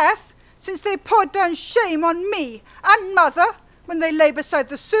clean death, since they poured down shame on me and mother when they lay beside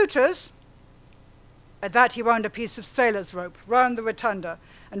the suitors." At that he wound a piece of sailor's rope round the rotunda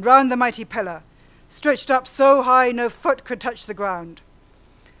and round the mighty pillar, stretched up so high no foot could touch the ground.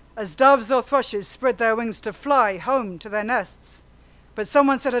 As doves or thrushes spread their wings to fly home to their nests, but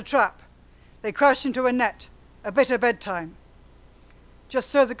someone set a trap. They crashed into a net, a bitter bedtime. Just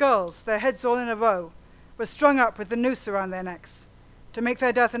so the girls, their heads all in a row, were strung up with the noose around their necks, to make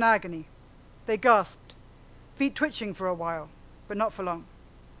their death an agony. They gasped, feet twitching for a while, but not for long.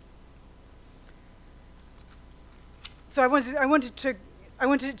 So I wanted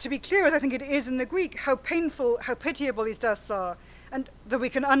it to be clear, as I think it is in the Greek, how painful, how pitiable these deaths are, and that we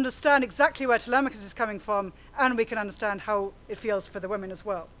can understand exactly where Telemachus is coming from, and we can understand how it feels for the women as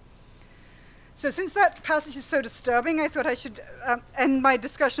well. So since that passage is so disturbing, I thought I should end my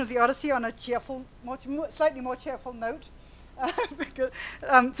discussion of the Odyssey on a cheerful, slightly more cheerful note. The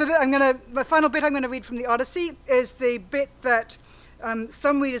final bit I'm going to read from the Odyssey is the bit that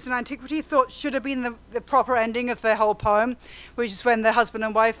some readers in antiquity thought should have been the proper ending of the whole poem, which is when the husband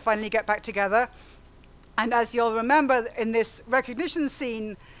and wife finally get back together. And as you'll remember, in this recognition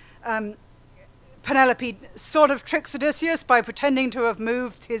scene, Penelope sort of tricks Odysseus by pretending to have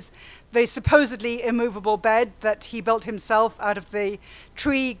moved the supposedly immovable bed that he built himself out of the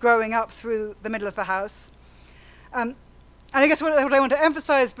tree growing up through the middle of the house. And I guess what I want to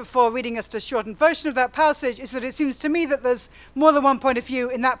emphasize before reading us a shortened version of that passage is that it seems to me that there's more than one point of view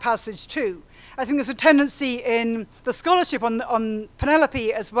in that passage too. I think there's a tendency in the scholarship on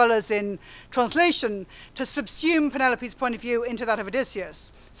Penelope as well as in translation to subsume Penelope's point of view into that of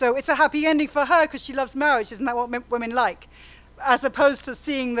Odysseus. So it's a happy ending for her because she loves marriage, isn't that what women like? As opposed to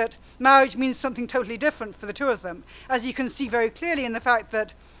seeing that marriage means something totally different for the two of them. As you can see very clearly in the fact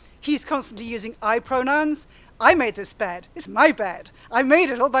that he's constantly using I pronouns. I made this bed. It's my bed. I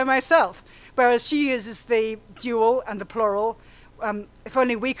made it all by myself. Whereas she uses the dual and the plural. If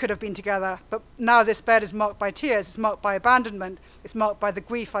only we could have been together. But now this bed is marked by tears. It's marked by abandonment. It's marked by the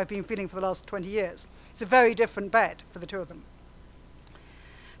grief I've been feeling for the last 20 years. It's a very different bed for the two of them.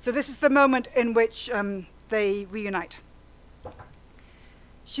 So this is the moment in which they reunite.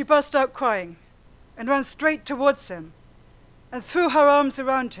 She burst out crying and ran straight towards him and threw her arms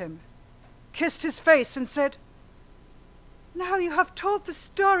around him, kissed his face and said, "Now you have told the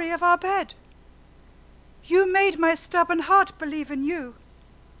story of our bed. You made my stubborn heart believe in you."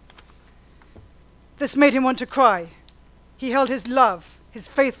 This made him want to cry. He held his love, his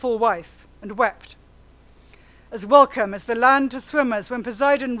faithful wife, and wept. As welcome as the land to swimmers when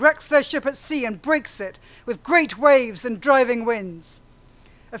Poseidon wrecks their ship at sea and breaks it with great waves and driving winds.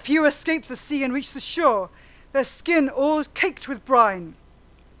 A few escape the sea and reach the shore, their skin all caked with brine.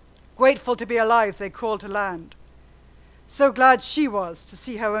 Grateful to be alive, they crawl to land. So glad she was to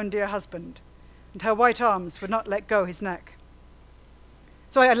see her own dear husband, and her white arms would not let go his neck.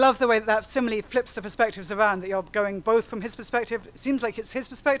 So I love the way that that simile flips the perspectives around, that you're going both from his perspective. It seems like it's his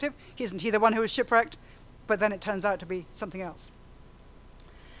perspective. Isn't he the one who was shipwrecked? But then it turns out to be something else.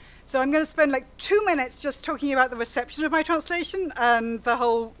 So I'm going to spend like 2 minutes just talking about the reception of my translation and the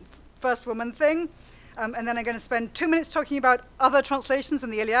whole first woman thing. And then I'm going to spend 2 minutes talking about other translations in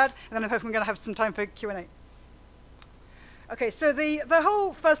the Iliad. And then I'm hoping we're going to have some time for Q&A. OK, so the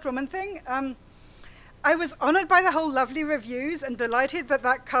whole first woman thing, I was honored by the whole lovely reviews and delighted that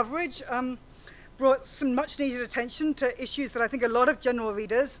that coverage brought some much needed attention to issues that I think a lot of general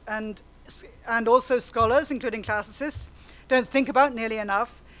readers and also scholars, including classicists, don't think about nearly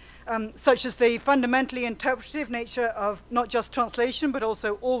enough, such as the fundamentally interpretative nature of not just translation, but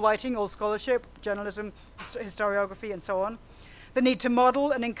also all writing, all scholarship, journalism, historiography, and so on. The need to model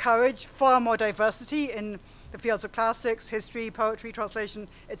and encourage far more diversity in the fields of classics, history, poetry, translation,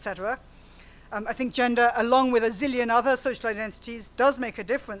 etc. I think gender, along with a zillion other social identities, does make a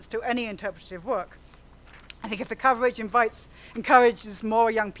difference to any interpretative work. I think if the coverage encourages more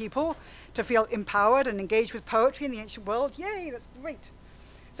young people to feel empowered and engaged with poetry in the ancient world, yay, that's great.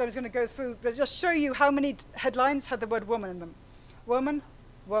 So I'm just going to go through, but just show you how many headlines had the word woman in them. Woman,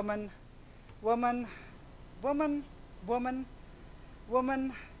 woman, woman, woman, woman,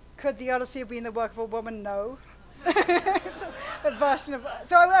 woman. Could the Odyssey have been the work of a woman? No. A version of,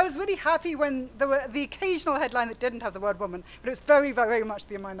 so I was really happy when there were the occasional headline that didn't have the word woman, but it was very, very much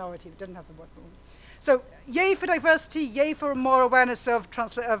the minority that didn't have the word woman. So yay for diversity, yay for more awareness of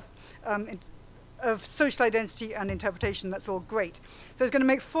social identity and interpretation. That's all great. So I was going to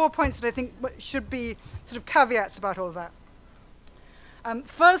make 4 points that I think should be sort of caveats about all of that.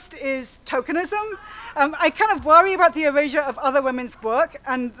 First is tokenism. I kind of worry about the erasure of other women's work,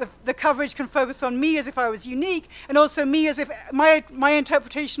 and the coverage can focus on me as if I was unique, and also me as if my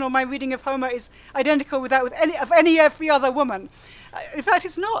interpretation or my reading of Homer is identical with that of every other woman. In fact,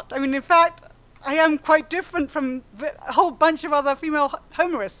 it's not. I mean, in fact, I am quite different from a whole bunch of other female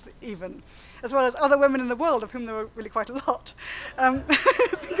Homerists, even, as well as other women in the world, of whom there were really quite a lot. I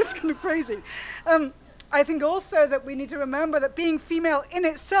think it's kind of crazy. I think also that we need to remember that being female in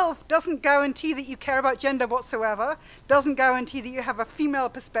itself doesn't guarantee that you care about gender whatsoever, doesn't guarantee that you have a female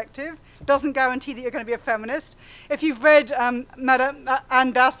perspective, doesn't guarantee that you're going to be a feminist. If you've read Madame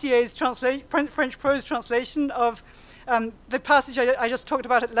Anne Dacier's French prose translation of the passage I just talked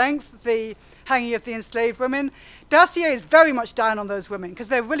about at length, the hanging of the enslaved women, Dacier is very much down on those women because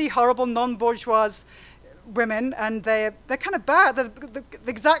they're really horrible non-bourgeois women, and they're kind of bad. They're the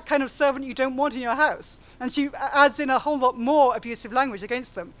exact kind of servant you don't want in your house. And she adds in a whole lot more abusive language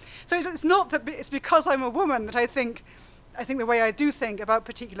against them. So it's not that it's because I'm a woman that I think the way I do think about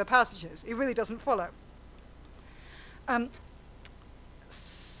particular passages. It really doesn't follow.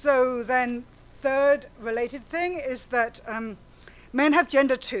 So then third related thing is that men have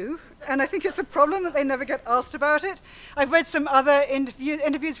gender too, and I think it's a problem that they never get asked about it. I've read some other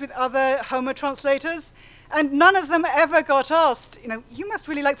interviews with other Homer translators, and none of them ever got asked, you must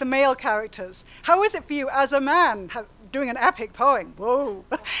really like the male characters. How is it for you as a man doing an epic poem? Whoa.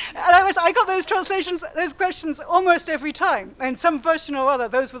 And I got those questions almost every time. In some version or other,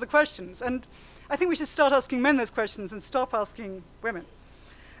 those were the questions. And I think we should start asking men those questions and stop asking women.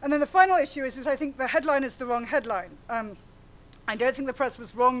 And then the final issue is that I think the headline is the wrong headline. I don't think the press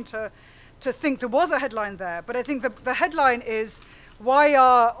was wrong to think there was a headline there, but I think the headline is, why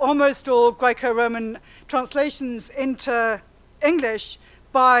are almost all Greco-Roman translations into English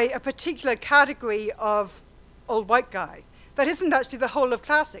by a particular category of old white guy? That isn't actually the whole of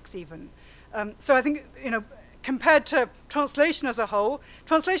classics even. So I think, compared to translation as a whole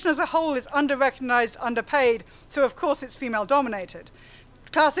is under-recognized, underpaid, so of course it's female-dominated.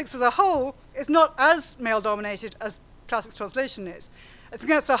 Classics as a whole is not as male-dominated as classics translation is. I think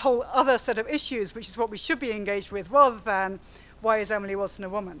that's a whole other set of issues, which is what we should be engaged with, rather than why is Emily Wilson a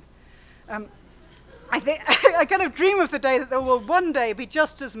woman? I kind of dream of the day that there will one day be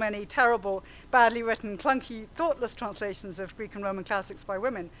just as many terrible, badly written, clunky, thoughtless translations of Greek and Roman classics by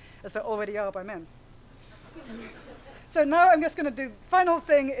women as there already are by men. So now I'm just going to do, final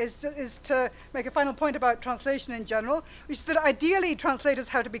thing is to make a final point about translation in general, which is that ideally translators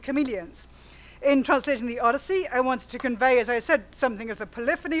have to be chameleons. In translating the Odyssey, I wanted to convey, as I said, something of the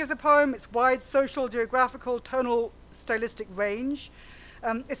polyphony of the poem, its wide social, geographical, tonal, stylistic range.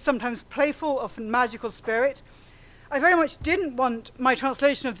 It's sometimes playful, often magical spirit. I very much didn't want my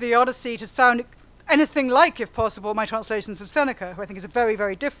translation of the Odyssey to sound anything like, if possible, my translations of Seneca, who I think is a very,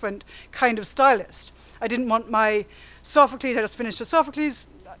 very different kind of stylist. I didn't want my Sophocles, I just finished a Sophocles,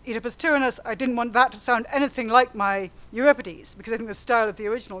 Oedipus Tyrannos, I didn't want that to sound anything like my Euripides, because I think the style of the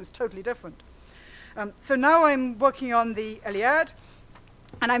original is totally different. So now I'm working on the Iliad,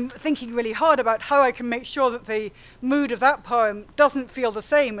 And I'm thinking really hard about how I can make sure that the mood of that poem doesn't feel the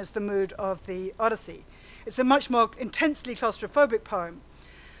same as the mood of the Odyssey. It's a much more intensely claustrophobic poem.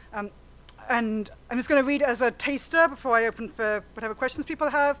 And I'm just going to read as a taster before I open for whatever questions people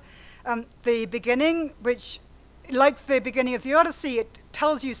have. The beginning, which, like the beginning of the Odyssey, it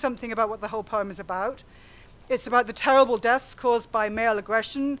tells you something about what the whole poem is about. It's about the terrible deaths caused by male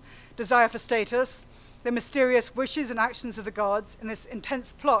aggression, desire for status, the mysterious wishes and actions of the gods in this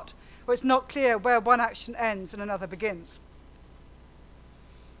intense plot where it's not clear where one action ends and another begins.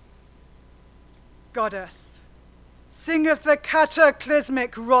 Goddess, sing of the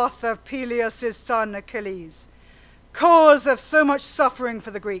cataclysmic wrath of Peleus' son Achilles, cause of so much suffering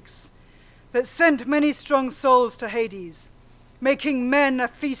for the Greeks, that sent many strong souls to Hades, making men a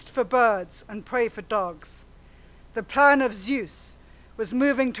feast for birds and prey for dogs. The plan of Zeus was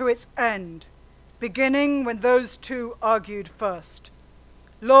moving to its end, beginning when those two argued first,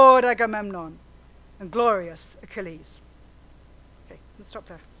 Lord Agamemnon and glorious Achilles. Okay, let's stop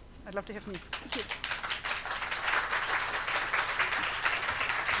there. I'd love to hear from you. Thank you.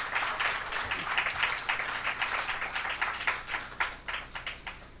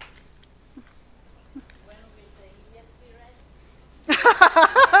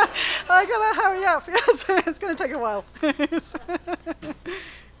 I gotta hurry up. Yes, it's going to take a while.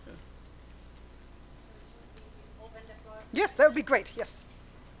 Yes, that would be great. Yes.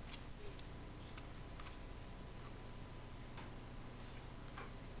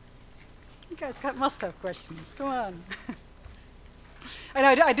 You guys must have questions. Come on.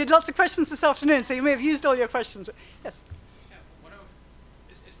 I know I did lots of questions this afternoon, so you may have used all your questions. Yes.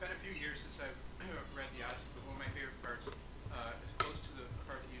 It's been a few years since I've read the Odyssey, but one of my favorite parts is close to the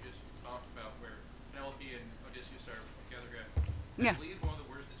part that you just talked about, where Penelope and Odysseus are together. I believe one of the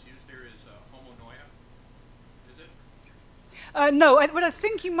words that's used there is homonoia. Is it? No, what I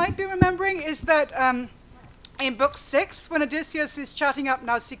think you might be remembering is that in book 6, when Odysseus is chatting up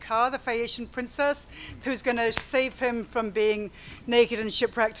Nausicaa, the Phaeacian princess, who's going to save him from being naked and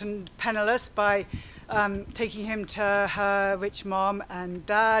shipwrecked and penniless by taking him to her rich mom and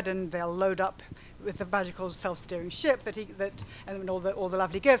dad, and they'll load up with the magical self-steering ship and all the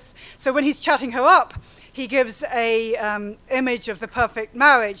lovely gifts. So when he's chatting her up, he gives a image of the perfect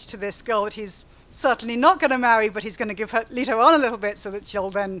marriage to this girl that he's certainly not going to marry, but he's going to lead her on a little bit so that she'll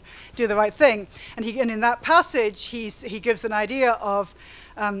then do the right thing. And in that passage, he gives an idea of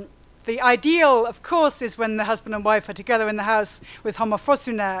the ideal, of course, is when the husband and wife are together in the house with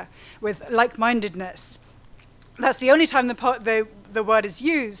homophrosuner, with like-mindedness. That's the only time the word is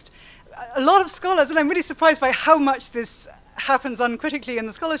used. A lot of scholars, and I'm really surprised by how much this happens uncritically in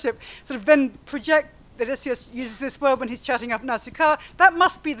the scholarship, sort of then project that Odysseus uses this word when he's chatting up Nausicaa. That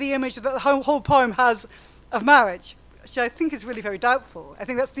must be the image that the whole poem has of marriage, which I think is really very doubtful. I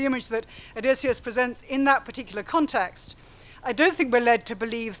think that's the image that Odysseus presents in that particular context. I don't think we're led to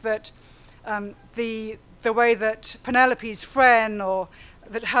believe that the way that Penelope's friend or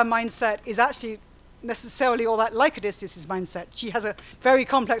that her mindset is actually necessarily all that like Odysseus' mindset. She has a very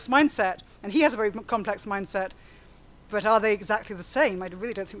complex mindset, and he has a very complex mindset, but are they exactly the same? I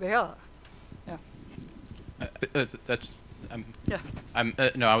really don't think they are. Yeah.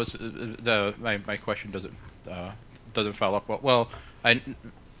 No, I was my question doesn't follow up well. Well, I'm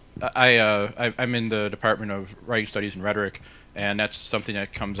in the Department of Writing Studies and Rhetoric, and that's something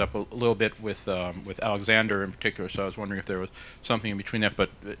that comes up a little bit with Alexander in particular. So I was wondering if there was something in between that.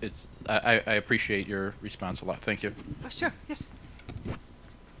 But I appreciate your response a lot. Thank you. Oh, sure. Yes.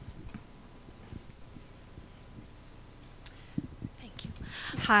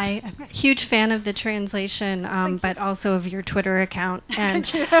 Hi, I'm a huge fan of the translation, but also of your Twitter account. And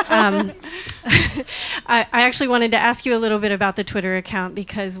I actually wanted to ask you a little bit about the Twitter account,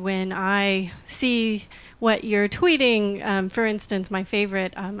 because when I see what you're tweeting, for instance, my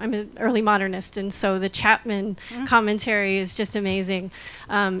favorite, I'm an early modernist, and so the Chapman commentary is just amazing.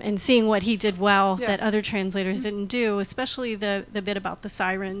 And seeing what he did well that other translators didn't do, especially the bit about the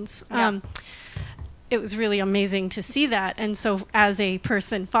sirens. It was really amazing to see that. And so as a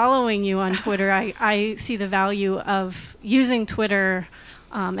person following you on Twitter, I see the value of using Twitter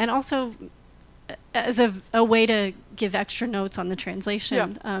and also as a way to give extra notes on the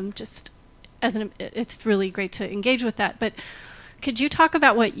translation. It's really great to engage with that. But could you talk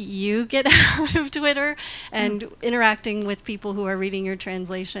about what you get out of Twitter and interacting with people who are reading your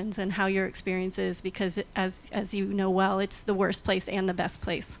translations and how your experience is? Because as you know well, it's the worst place and the best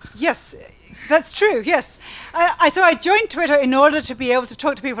place. Yes, that's true, yes. So I joined Twitter in order to be able to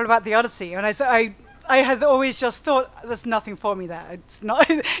talk to people about the Odyssey. And I I had always just thought there's nothing for me there. It's not.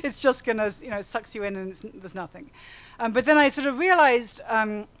 It's just gonna, sucks you in, and there's nothing. But then I sort of realized,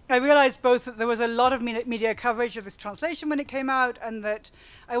 I realized both that there was a lot of media coverage of this translation when it came out, and that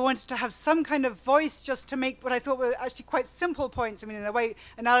I wanted to have some kind of voice just to make what I thought were actually quite simple points. I mean, in a way,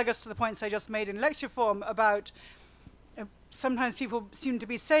 analogous to the points I just made in lecture form about sometimes people seem to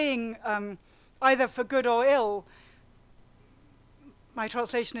be saying, either for good or ill, my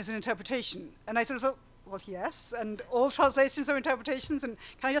translation is an interpretation. And I sort of thought, well, yes, and all translations are interpretations, and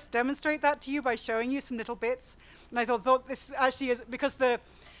can I just demonstrate that to you by showing you some little bits? And I thought this actually is, because the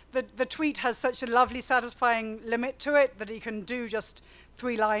tweet has such a lovely, satisfying limit to it that you can do just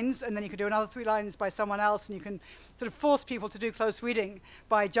 3 lines, and then you can do another 3 lines by someone else, and you can sort of force people to do close reading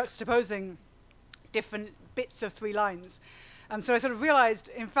by juxtaposing different bits of 3 lines. So I sort of realized,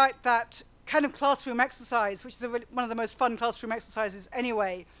 in fact, that kind of classroom exercise, which is one of the most fun classroom exercises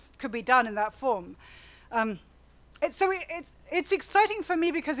anyway, could be done in that form. It's exciting for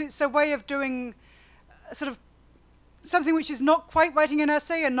me because it's a way of doing sort of something which is not quite writing an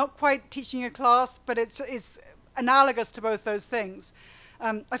essay and not quite teaching a class, but it's analogous to both those things.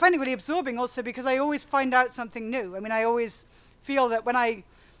 I find it really absorbing also because I always find out something new. I mean, I always feel that when I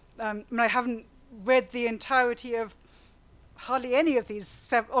haven't read the entirety of hardly any of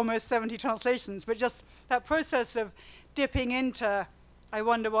these almost 70 translations, but just that process of dipping into, I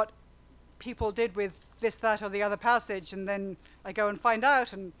wonder what people did with this, that, or the other passage, and then I go and find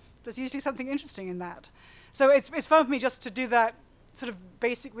out, and there's usually something interesting in that. So it's fun for me just to do that sort of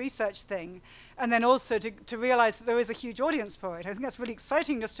basic research thing, and then also to realize that there is a huge audience for it. I think that's really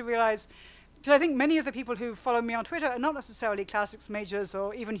exciting just to realize, because I think many of the people who follow me on Twitter are not necessarily classics majors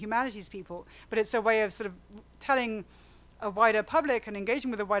or even humanities people, but it's a way of sort of telling a wider public and engaging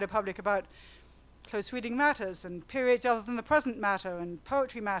with a wider public about close reading matters and periods other than the present matter and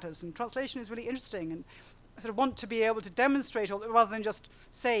poetry matters, and translation is really interesting, and I sort of want to be able to demonstrate all that rather than just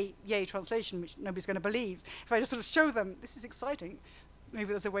say, yay, translation, which nobody's going to believe. If I just sort of show them, this is exciting, maybe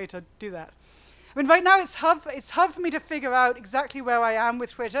there's a way to do that. I mean, right now it's hard for me to figure out exactly where I am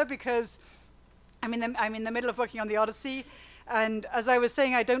with Twitter because I'm in the middle of working on the Odyssey, and as I was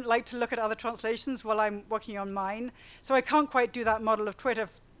saying, I don't like to look at other translations while I'm working on mine, so I can't quite do that model of Twitter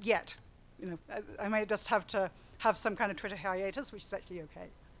yet. I might just have to have some kind of Twitter hiatus, which is actually okay.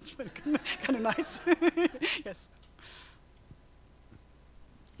 It's kind of nice. Yes.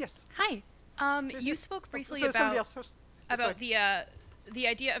 Yes. Hi. You spoke briefly about the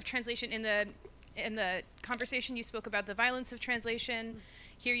idea of translation in the conversation. You spoke about the violence of translation.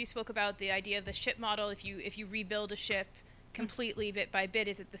 Here you spoke about the idea of the ship model. If you rebuild a ship completely bit by bit,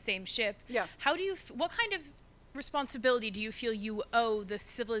 is it the same ship? Yeah. How do you? What kind of responsibility do you feel you owe the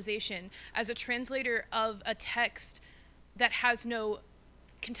civilization as a translator of a text that has no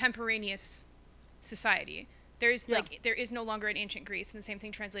contemporaneous society? There is no longer an ancient Greece, and the same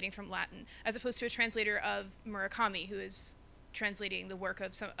thing translating from Latin, as opposed to a translator of Murakami who is translating the work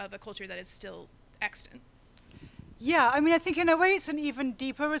of a culture that is still extant. Yeah, I mean, I think in a way it's an even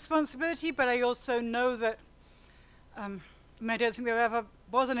deeper responsibility, but I also know that I don't think there ever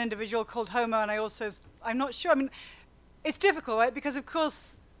was an individual called Homer, and I'm not sure. I mean, it's difficult, right? Because of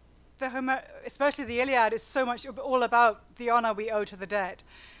course, especially the Iliad, is so much all about the honor we owe to the dead.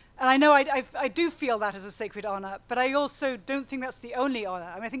 And I know I do feel that as a sacred honor, but I also don't think that's the only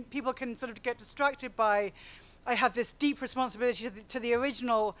honor. I mean, I think people can sort of get distracted by, I have this deep responsibility to the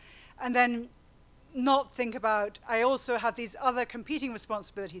original, and then not think about, I also have these other competing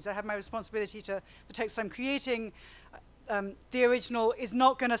responsibilities. I have my responsibility to the text I'm creating. The original is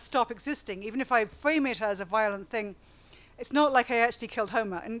not going to stop existing. Even if I frame it as a violent thing, it's not like I actually killed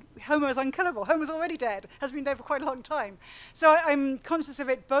Homer. And Homer is unkillable. Homer's already dead, has been dead for quite a long time. So I'm conscious of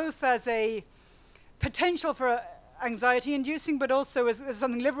it both as a potential for anxiety-inducing, but also as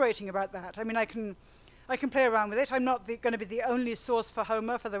something liberating about that. I mean, I can play around with it. I'm not going to be the only source for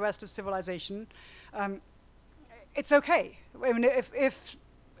Homer for the rest of civilization. It's okay. I mean, if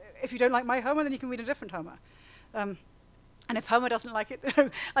you don't like my Homer, then you can read a different Homer. And if Homer doesn't like it,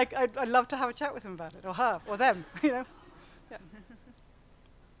 I'd love to have a chat with him about it, or her, or them, Yeah.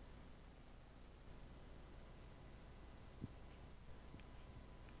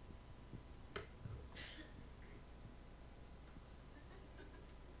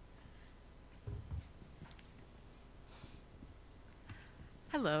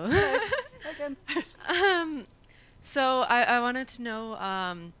 Hello. Again. So I wanted to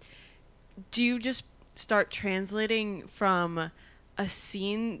know, do you just start translating from a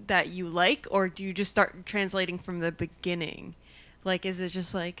scene that you like, or do you just start translating from the beginning? Like, is it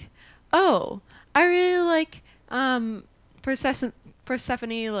just like, oh, I really like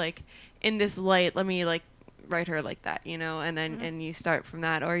Persephone like in this light, let me like write her like that, you know, and then and you start from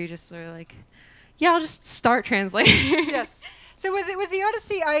that, or you just sort of like, yeah, I'll just start translating. Yes. So with the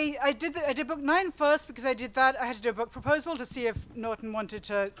Odyssey, I did book 9 first because I did that. I had to do a book proposal to see if Norton wanted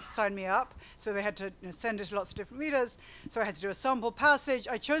to sign me up. So they had to send it to lots of different readers. So I had to do a sample passage.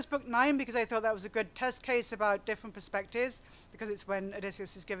 I chose book 9 because I thought that was a good test case about different perspectives, because it's when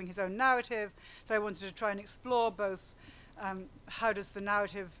Odysseus is giving his own narrative. So I wanted to try and explore both how does the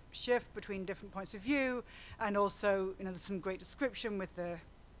narrative shift between different points of view, and also, you know, there's some great description with the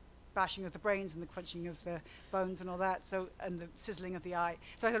bashing of the brains and the crunching of the bones and all that, so, and the sizzling of the eye.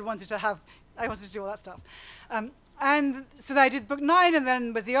 So I wanted to do all that stuff. And so I did book 9, and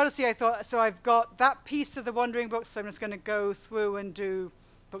then with the Odyssey I thought, so I've got that piece of the Wandering Books, so I'm just going to go through and do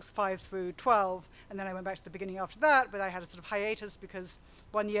books 5 through 12, and then I went back to the beginning after that, but I had a sort of hiatus because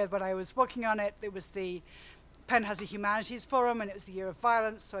one year when I was working on it, it was the Penn has a Humanities Forum, and it was the year of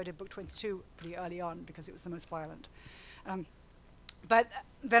violence, so I did book 22 pretty early on because it was the most violent. But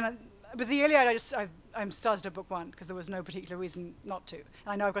then with the Iliad, I started at book 1 because there was no particular reason not to. And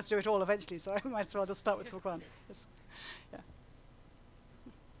I know I've got to do it all eventually, so I might as well just start with book 1. Yes. Yeah.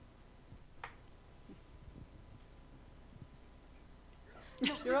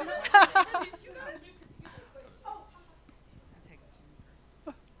 You're up.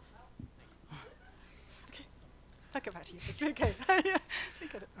 I'll get back to you. It's okay.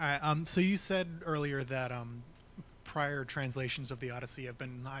 All right. So you said earlier that prior translations of the Odyssey have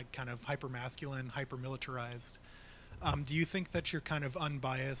been kind of hyper-masculine, hyper-militarized. Do you think that you're kind of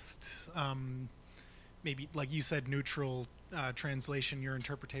unbiased, maybe, like you said, neutral translation, your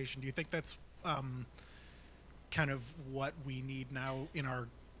interpretation? Do you think that's kind of what we need now in our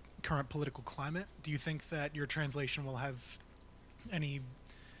current political climate? Do you think that your translation will have any,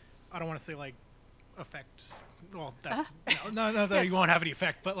 I don't want to say like effect, well, that's, no, Yes. You won't have any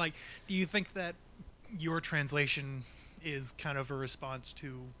effect, but like, do you think that your translation is kind of a response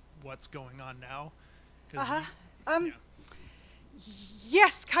to what's going on now?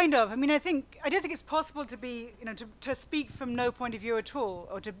 Yes, kind of. I mean, I don't think it's possible to be, you know, to speak from no point of view at all,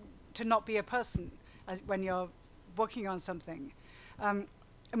 or to not be a person when you're working on something.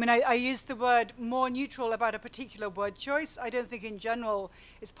 I mean, I use the word more neutral about a particular word choice. I don't think in general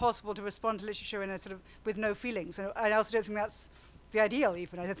it's possible to respond to literature in a sort of with no feelings. And I also don't think that's the ideal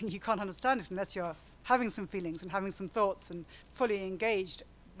even. I don't think you can't understand it unless you're having some feelings and having some thoughts and fully engaged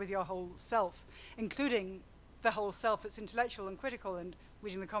with your whole self, including the whole self that's intellectual and critical and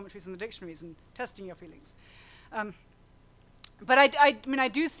reading the commentaries and the dictionaries and testing your feelings. But I mean, I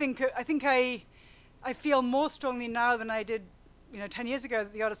do think, I feel more strongly now than I did, you know, 10 years ago,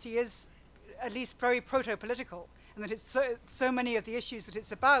 that the Odyssey is at least very proto-political, and that it's so many of the issues that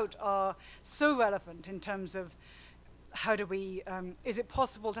it's about are so relevant in terms of how do we, is it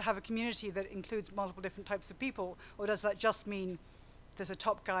possible to have a community that includes multiple different types of people, or does that just mean there's a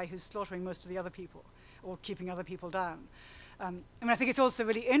top guy who's slaughtering most of the other people, or keeping other people down? I mean, I think it's also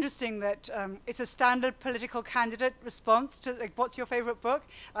really interesting that it's a standard political candidate response to, like, what's your favorite book?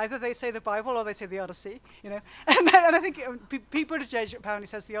 Either they say the Bible or they say the Odyssey, you know. And I think Pete Buttigieg apparently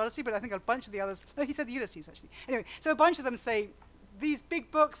says the Odyssey, but I think a bunch of the others, no, he said the Ulysses, actually. Anyway, so a bunch of them say these big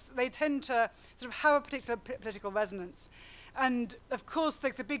books, they tend to sort of have a particular political resonance. And of course,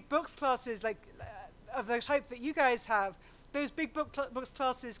 like the big books classes, like of the type that you guys have, those big books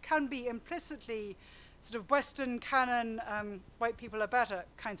classes can be implicitly sort of Western canon, white people are better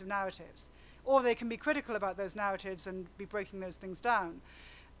kinds of narratives. Or they can be critical about those narratives and be breaking those things down.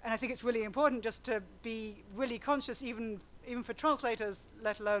 And I think it's really important just to be really conscious, even for translators,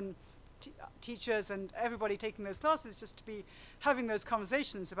 let alone teachers and everybody taking those classes, just to be having those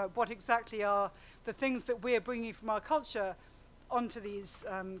conversations about what exactly are the things that we're bringing from our culture onto these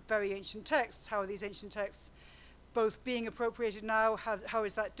very ancient texts. How are these ancient texts both being appropriated now? How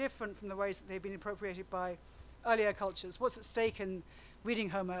is that different from the ways that they've been appropriated by earlier cultures? What's at stake in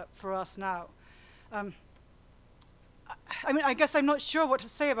reading Homer for us now? I mean, I guess I'm not sure what to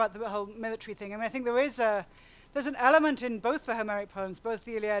say about the whole military thing. I mean, I think there's an element in both the Homeric poems, both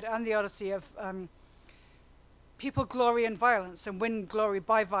the Iliad and the Odyssey, of people glory in violence and win glory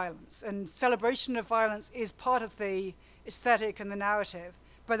by violence. And celebration of violence is part of the aesthetic and the narrative.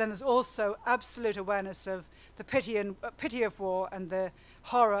 But then there's also absolute awareness of the pity of war and the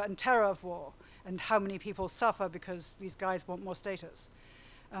horror and terror of war, and how many people suffer because these guys want more status.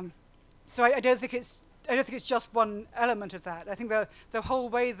 So I don't think it's just one element of that. I think the whole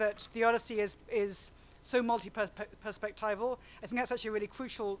way that the Odyssey is so multi-perspectival, I think that's actually a really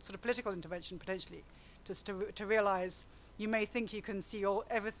crucial sort of political intervention potentially, just to realize you may think you can see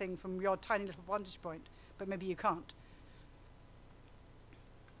everything from your tiny little vantage point, but maybe you can't.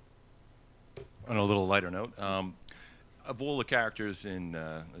 On a little lighter note, of all the characters in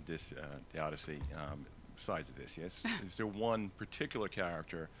the Odyssey, besides Odysseus, is there one particular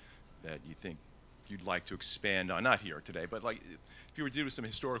character that you think you'd like to expand on? Not here today, but like if you were to do some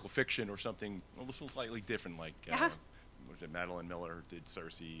historical fiction or something a little slightly different, like was it Madeline Miller did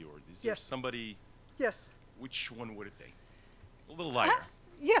Circe, or is there somebody? Yes. Which one would it be? A little lighter.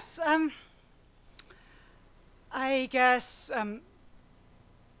 Yes. I guess.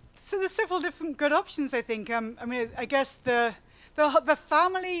 So there's several different good options, I think. I mean, I guess the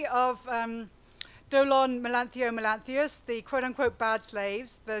family of Dolon, Melanthio, Melanthius, the quote-unquote bad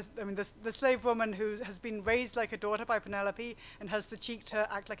slaves, the slave woman who has been raised like a daughter by Penelope and has the cheek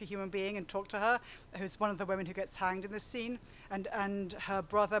to act like a human being and talk to her, who's one of the women who gets hanged in this scene, and her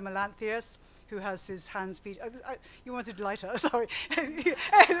brother Melanthius, who has his hands, feet. You wanted lighter, sorry. Sorry.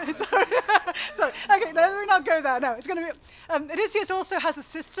 Sorry. Okay, no, let me not go there. No, it's going to be. Odysseus also has a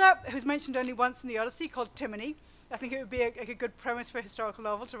sister who's mentioned only once in the Odyssey called Timony. I think it would be a good premise for a historical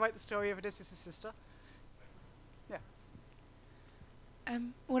novel to write the story of Odysseus' sister. Yeah.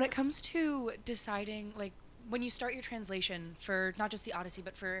 When it comes to deciding, like, when you start your translation for not just the Odyssey,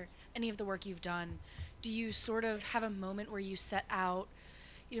 but for any of the work you've done, do you sort of have a moment where you set out,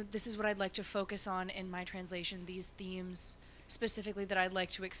 this is what I'd like to focus on in my translation, these themes specifically that I'd like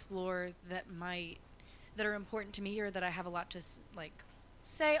to explore that are important to me or that I have a lot to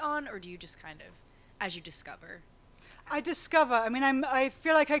say on, or do you just kind of, as you discover? I discover. I mean, I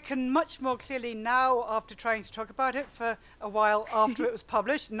feel like I can much more clearly now, after trying to talk about it for a while after it was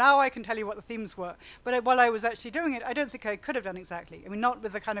published. Now I can tell you what the themes were. But while I was actually doing it, I don't think I could have done exactly. I mean, not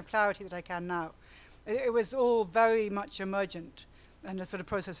with the kind of clarity that I can now. It was all very much emergent and a sort of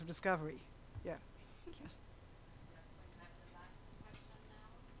process of discovery. Yeah. Yes.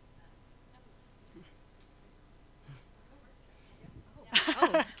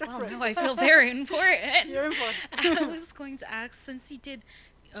 Oh, well, no, I feel very important. You're important. I was going to ask, since you did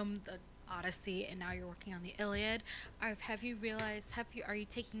the Odyssey and now you're working on the Iliad, have you realized, are you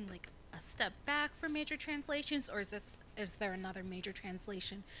taking like a step back from major translations, or is there another major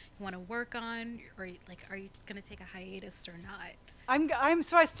translation you want to work on, or like are you going to take a hiatus or not?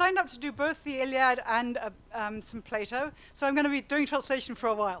 So I signed up to do both the Iliad and some Plato. So I'm going to be doing translation for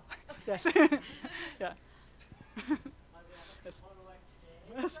a while. Yes. Yeah. Yes.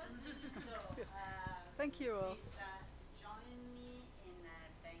 Yes. Thank you all. Join me in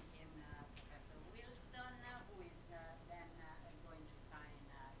thanking Professor Wilson, who is then going to sign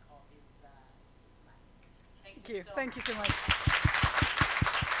copies. Thank you. Thank you so much.